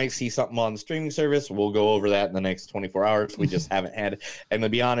 or we might see something on the streaming service. We'll go over that in the next 24 hours. We just haven't had it. And to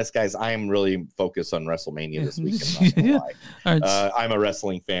be honest, guys, I am really focused on WrestleMania this week. I'm not gonna lie. I'm a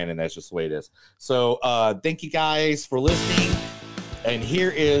wrestling fan, and that's just the way it is. So thank you guys for listening. And here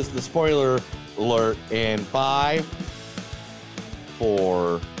is the spoiler alert in 5,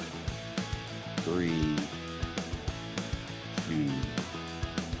 4, 3, 2, 1.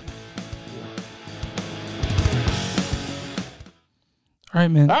 All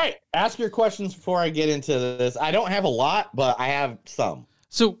right, man. All right. Ask your questions before I get into this. I don't have a lot, but I have some.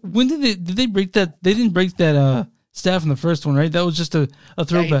 So when did they break that? They didn't break that staff in the first one, right? That was just a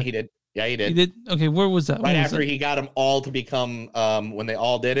throwback. Yeah, he did. He did? Okay, where was that? Right after he got them all to become, when they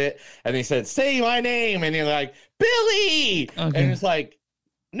all did it, and they said, say my name, and they're like, Billy! Okay. And it's like,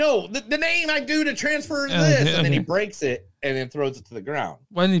 no, the name I do to transfer is this. And then he breaks it and then throws it to the ground.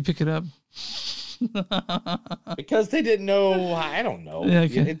 Why didn't he pick it up? Because they didn't know. I don't know. Yeah,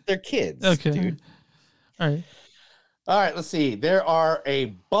 okay. They're kids, dude. All right. All right, let's see. There are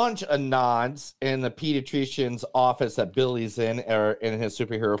a bunch of nods in the pediatrician's office that Billy's in, or in his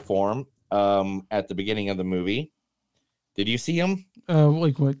superhero form, at the beginning of the movie. Did you see him?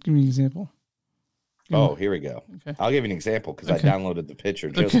 Like what? Give me an example. Here we go. Okay. I'll give you an example because I downloaded the picture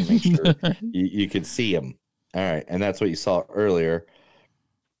just to make sure you could see him. All right, and that's what you saw earlier.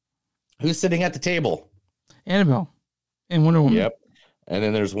 Who's sitting at the table? Annabelle and Wonder Woman. Yep. And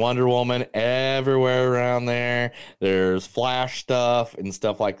then there's Wonder Woman everywhere around there. There's Flash stuff and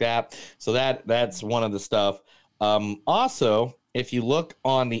stuff like that. So that's one of the stuff. Also, if you look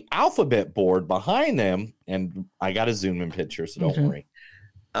on the alphabet board behind them, and I got a zoom in picture, so don't worry.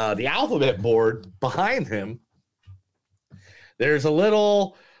 The alphabet board behind them, there's a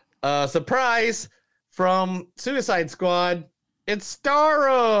little surprise from Suicide Squad. It's Starro.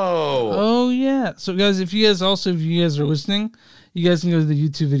 Oh yeah. So guys, if you guys are listening, You guys can go to the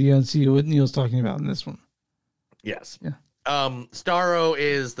YouTube video and see what Neil's talking about in this one. Yes. Yeah. Starro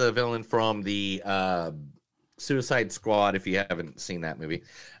is the villain from the Suicide Squad, if you haven't seen that movie.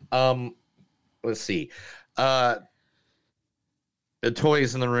 Let's see. The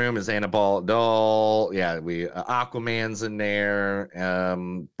toys in the room is Annabelle doll. Yeah, Aquaman's in there.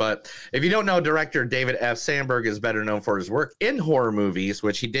 But if you don't know, director David F. Sandberg is better known for his work in horror movies,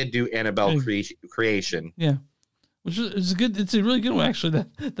 which he did do Annabelle Creation. Yeah, which is good. It's a really good one, actually.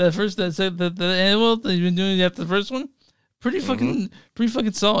 That first the Annabelle that you've been doing after the first one, pretty fucking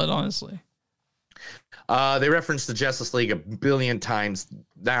solid, honestly. They referenced the Justice League a billion times.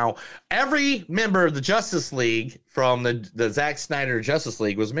 Now, every member of the Justice League from the Zack Snyder Justice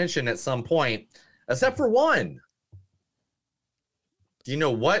League was mentioned at some point, except for one. Do you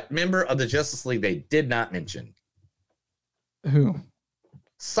know what member of the Justice League they did not mention? Who?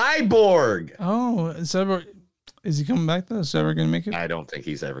 Cyborg. Oh, Cyborg. Is he coming back, though? Is Cyborg going to make it? I don't think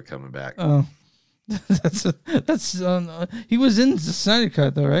he's ever coming back. Oh. He was in the Snyder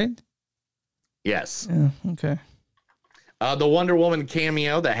Cut, though, right? Yes. Yeah, okay. The Wonder Woman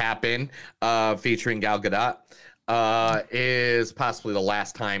cameo that happened featuring Gal Gadot is possibly the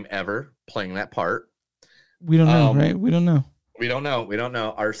last time ever playing that part. We don't know, right? We don't know. We don't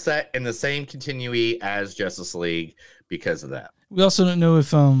know. Are set in the same continuity as Justice League because of that. We also don't know if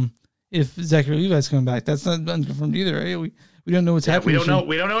Zachary Levi's coming back. That's not unconfirmed either, right? We don't know what's happening.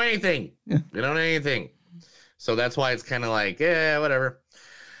 We don't know anything. Yeah. We don't know anything. So that's why it's kind of like, yeah, whatever.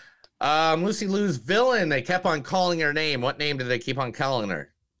 Lucy Liu's villain, they kept on calling her name. What name did they keep on calling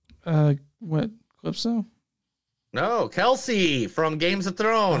her? What? Calypso? No, Kelsey from Games of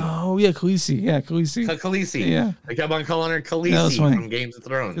Thrones. Oh, yeah, Khaleesi. Yeah, Khaleesi. Khaleesi. Yeah. They kept on calling her Khaleesi from Games of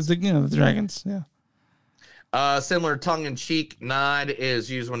Thrones. Because, the dragons, yeah. Similar tongue-in-cheek nod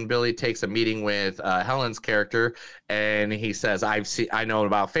is used when Billy takes a meeting with Helen's character, and he says, I know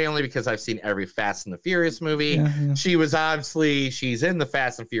about family because I've seen every Fast and the Furious movie. Yeah. She's in the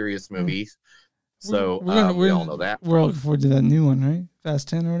Fast and Furious movies. So we all know that. We're all looking forward to that new one, right? Fast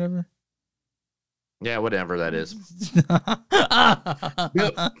 10 or whatever. Yeah, whatever that is.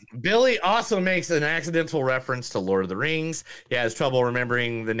 Billy also makes an accidental reference to Lord of the Rings. He has trouble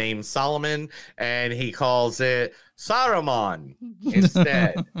remembering the name Solomon, and he calls it Saruman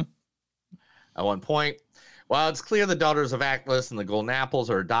instead. At one point, while it's clear the daughters of Atlas and the Golden Apples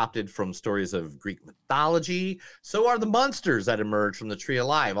are adopted from stories of Greek mythology, so are the monsters that emerge from the tree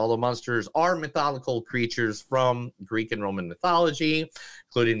alive. All the monsters are mythological creatures from Greek and Roman mythology,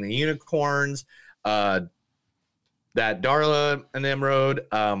 including the unicorns, that Darla and Emerald.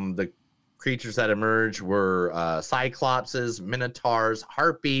 The creatures that emerged were cyclopses, minotaurs,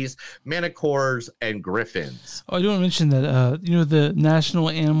 harpies, manticores, and griffins. Oh, I do want to mention that the national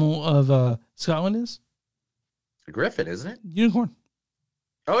animal of Scotland is a griffin, isn't it? Unicorn.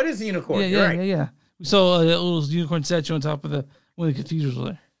 Oh, it is a unicorn. Yeah. We saw a little unicorn statue on top of one of the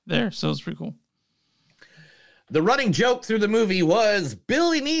cathedrals there, so it's pretty cool. The running joke through the movie was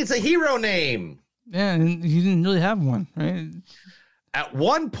Billy needs a hero name. Yeah, and he didn't really have one, right? At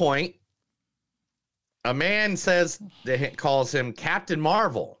one point, a man calls him Captain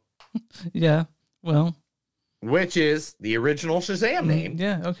Marvel. Yeah, well. Which is the original Shazam name.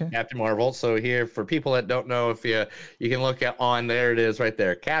 Yeah, okay. Captain Marvel. So here, for people that don't know, if you can look there it is right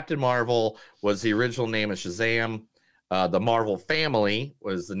there. Captain Marvel was the original name of Shazam. The Marvel family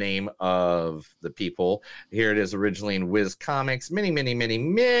was the name of the people. Here it is originally in Wiz Comics. Many.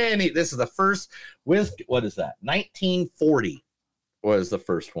 This is the first Wiz. What is that? 1940 was the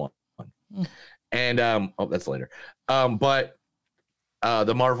first one. And that's later. But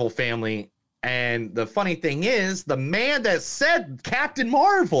the Marvel family. And the funny thing is, the man that said Captain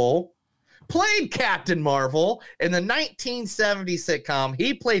Marvel played Captain Marvel in the 1970 sitcom.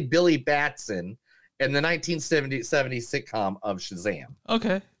 He played Billy Batson in the 1970 sitcom of Shazam.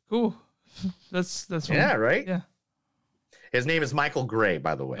 Okay, cool. That's yeah, right? Yeah. His name is Michael Gray,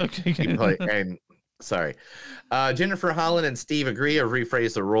 by the way. Okay. Jennifer Holland and Steve agree to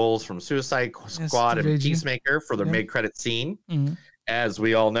rephrase the roles from Suicide Squad and Peacemaker for the mid-credit scene. Mm-hmm. As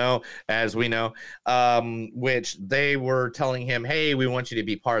we know, which they were telling him, hey, we want you to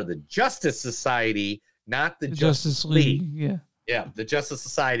be part of the Justice Society, not the Justice League. Yeah, the Justice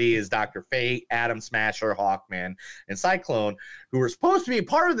Society is Dr. Fate, Atom Smasher, Hawkman, and Cyclone, who were supposed to be a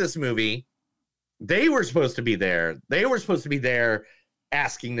part of this movie. They were supposed to be there. They were supposed to be there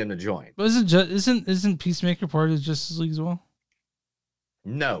asking them to join. But isn't Peacemaker part of Justice League as well?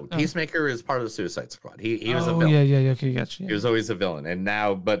 No, Peacemaker is part of the Suicide Squad. He was a villain. Yeah, okay, gotcha. Yeah. He was always a villain, and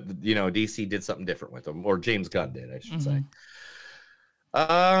now, but DC did something different with him, or James Gunn did, I should say.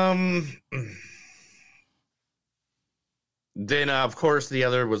 Then, of course, the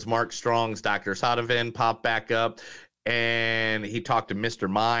other was Mark Strong's Dr. Sodovan popped back up, and he talked to Mr.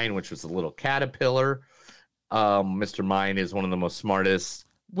 Mine, which was a little caterpillar. Mr. Mine is one of the most smartest.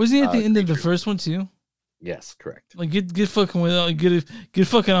 Wasn't he at the end of the first one too? Yes, correct. Like get fucking with it. Like, get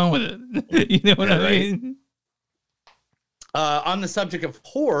fucking on with it. You know what I mean? On the subject of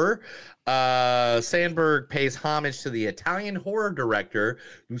horror, Sandberg pays homage to the Italian horror director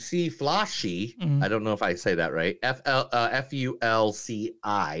Luci Fulci. I don't know if I say that right. Fulci.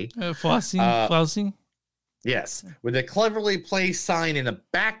 Flossie. Yes, with a cleverly placed sign in the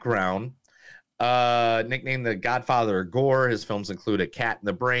background. Nicknamed the Godfather of Gore. His films include A Cat in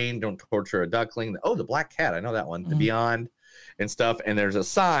the Brain, Don't Torture a Duckling. Oh, The Black Cat. I know that one. The Beyond and stuff. And there's a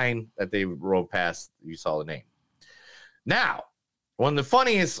sign that they rode past. You saw the name. Now, one of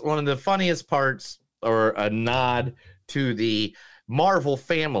the funniest parts, or a nod to the Marvel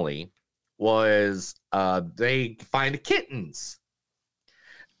family, was they find kittens,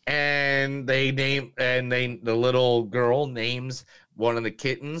 and the little girl names one of the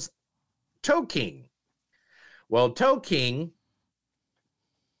kittens Toe King. Well, Toe King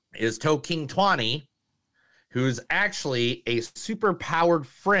is Toe King 20, who's actually a super powered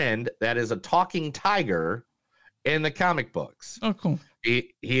friend that is a talking tiger in the comic books. Oh, cool.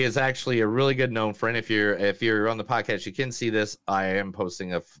 He is actually a really good known friend. If you're on the podcast, you can see this. I am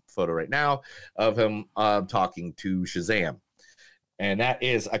posting a photo right now of him talking to Shazam, and that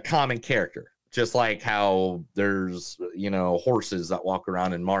is a common character. Just like how there's horses that walk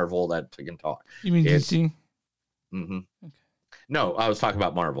around in Marvel that can talk. You mean DC? Mm-hmm. Okay. No, I was talking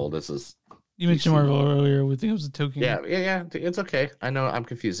about Marvel. You mentioned Marvel earlier. We think it was a token. Yeah. It's okay. I know I'm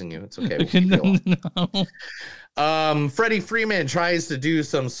confusing you. It's okay. Freddie Freeman tries to do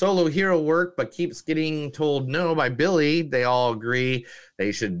some solo hero work, but keeps getting told no by Billy. They all agree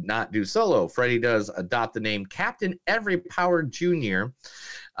they should not do solo. Freddie does adopt the name Captain Every Power Jr.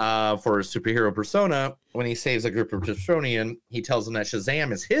 For his superhero persona. When he saves a group of Kryptonian, he tells them that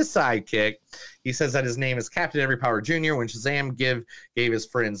Shazam is his sidekick. He says that his name is Captain Every Power Jr. When Shazam gave his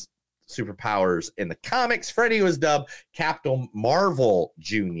friends superpowers in the comics, Freddie was dubbed Captain Marvel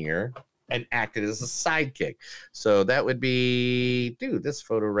Jr. and acted as a sidekick. So that would be, this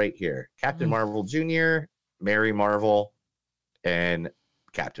photo right here. Captain Marvel Jr., Mary Marvel, and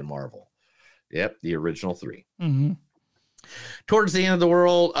Captain Marvel. Yep, the original three. Mm-hmm. Towards the end of the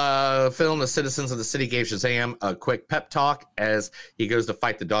world film, the citizens of the city gave Shazam a quick pep talk as he goes to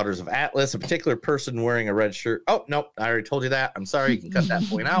fight the Daughters of Atlas, a particular person wearing a red shirt. Oh, nope, I already told you that. I'm sorry, you can cut that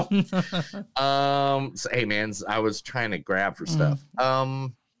point out. Hey, man, I was trying to grab for stuff.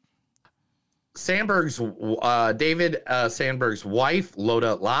 David Sandberg's wife,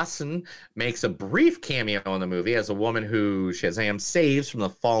 Loda Lawson, makes a brief cameo in the movie as a woman who Shazam saves from the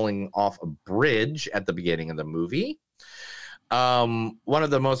falling off a bridge at the beginning of the movie. One of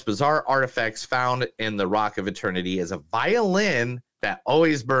the most bizarre artifacts found in the Rock of Eternity is a violin that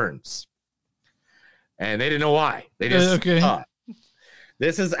always burns. And they didn't know why. They just thought.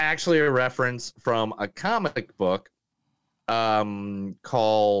 This is actually a reference from a comic book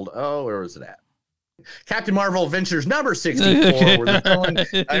called, where was it at? Captain Marvel Adventures number 64. Where the villain,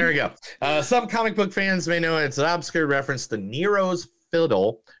 there we go. Some comic book fans may know it's an obscure reference to Nero's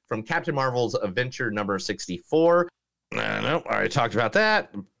fiddle from Captain Marvel's Adventure number 64. Nope, I already talked about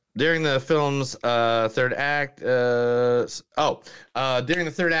that. During the film's third act, during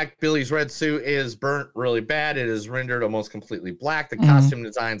the third act, Billy's red suit is burnt really bad. It is rendered almost completely black. The costume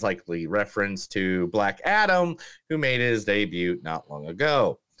designs likely reference to Black Adam, who made his debut not long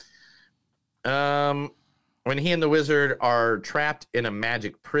ago. When he and the Wizard are trapped in a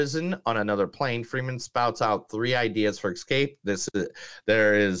magic prison on another plane, Freeman spouts out 3 ideas for escape.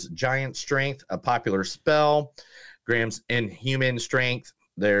 There is giant strength, a popular spell, Graham's inhuman strength.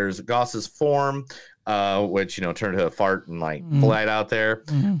 There's Goss's form, which turned to a fart and flight out there,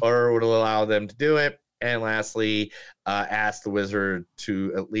 or would allow them to do it. And lastly, ask the Wizard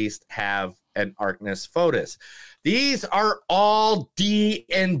to at least have an Archnus Photus. These are all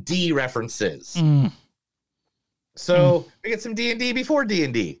D&D references. So we get some D&D before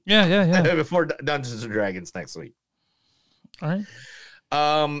D&D. Yeah. Before Dungeons and Dragons next week. All right.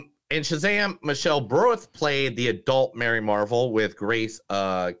 In Shazam, Michelle Broth played the adult Mary Marvel with Grace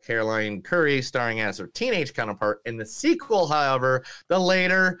Caroline Curry starring as her teenage counterpart. In the sequel, however, the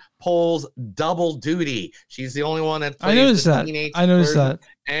later pulls double duty. She's the only one that plays the teenage version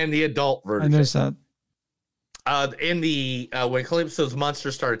and the adult version. I noticed that. When Calypso's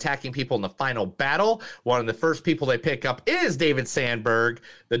monsters start attacking people in the final battle, one of the first people they pick up is David Sandberg,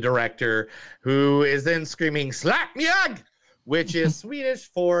 the director, who is then screaming "Slap me ugh," which is Swedish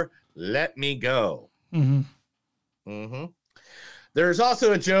for "Let me go." There's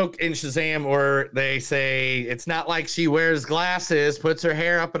also a joke in Shazam where they say it's not like she wears glasses, puts her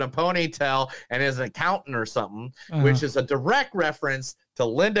hair up in a ponytail, and is an accountant or something, which is a direct reference to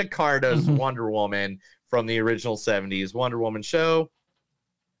Linda Carter's Wonder Woman from the original 70s Wonder Woman show.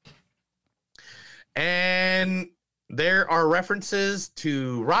 And there are references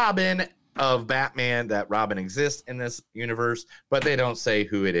to Robin of Batman, that Robin exists in this universe, but they don't say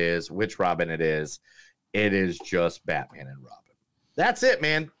who it is, which Robin it is. It is just Batman and Robin. That's it,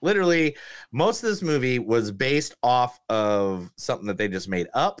 man. Literally, most of this movie was based off of something that they just made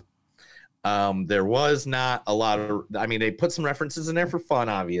up. There was not a lot of, I mean, they put some references in there for fun,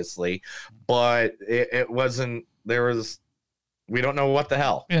 obviously, but it wasn't, we don't know what the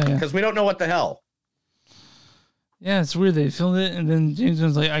hell. Because we don't know what the hell. Yeah, it's weird. They filmed it, and then James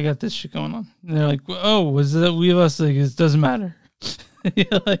Gunn's like, I got this shit going on. And they're like, oh, was that we of us? Like, it doesn't matter.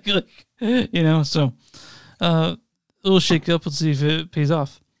 like, you know, so a little shake up. Let's see if it pays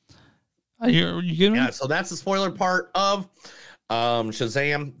off. You good? Yeah, so that's the spoiler part of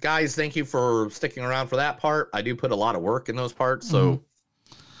Shazam. Guys, thank you for sticking around for that part. I do put a lot of work in those parts, so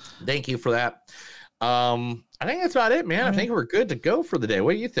thank you for that. I think that's about it, man. I think we're good to go for the day.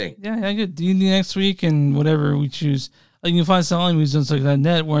 What do you think? Yeah, good. Do you next week and whatever we choose. You can find us on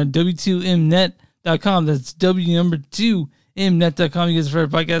movies.net. We're on w2mnet.com. That's w2mnet.com. You guys have our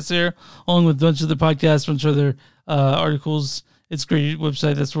podcast there, along with a bunch of other podcasts, a bunch of other articles. It's a great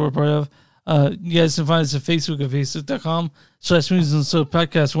website. That's what we're part of. You guys can find us at Facebook at facebook.com/movies and so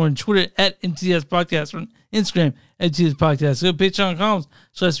podcast. We're on Twitter at MTS Podcast. We're on Instagram at MTS Podcast. Go to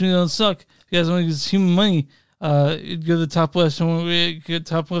patreon.com/movies don't suck. If you guys want to give us human money, go to the top left,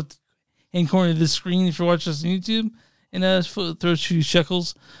 top left hand corner of the screen if you're watching us on YouTube, and throw a few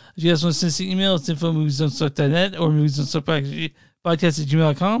shekels. If you guys want to send us an email, it's info@moviesdon'tsuck.net or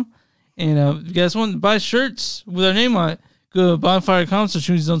moviesdon'tsuck.podcast@gmail.com. And if you guys want to buy shirts with our name on it, go to bonfire.com, so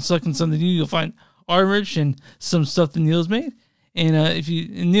movies don't suck and something new. You'll find our merch and some stuff that Neil's made. And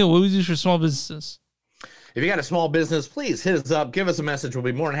Neil, what do we do for small businesses? If you got a small business, please hit us up. Give us a message. We'll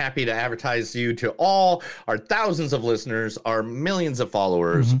be more than happy to advertise you to all our thousands of listeners, our millions of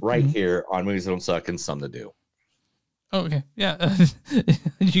followers right here on Movies Don't Suck and Some to Do. Oh, okay. Yeah.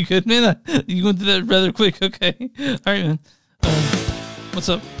 You good, man? You went through that rather quick. Okay. All right, man. What's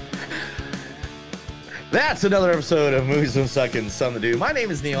up? That's another episode of Movies Don't Suck and Some to Do. My name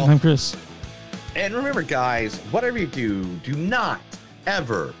is Neil. I'm Chris. And remember, guys, whatever you do, do not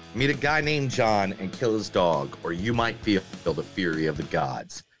ever meet a guy named John and kill his dog, or you might feel the fury of the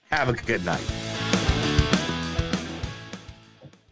gods. Have a good night.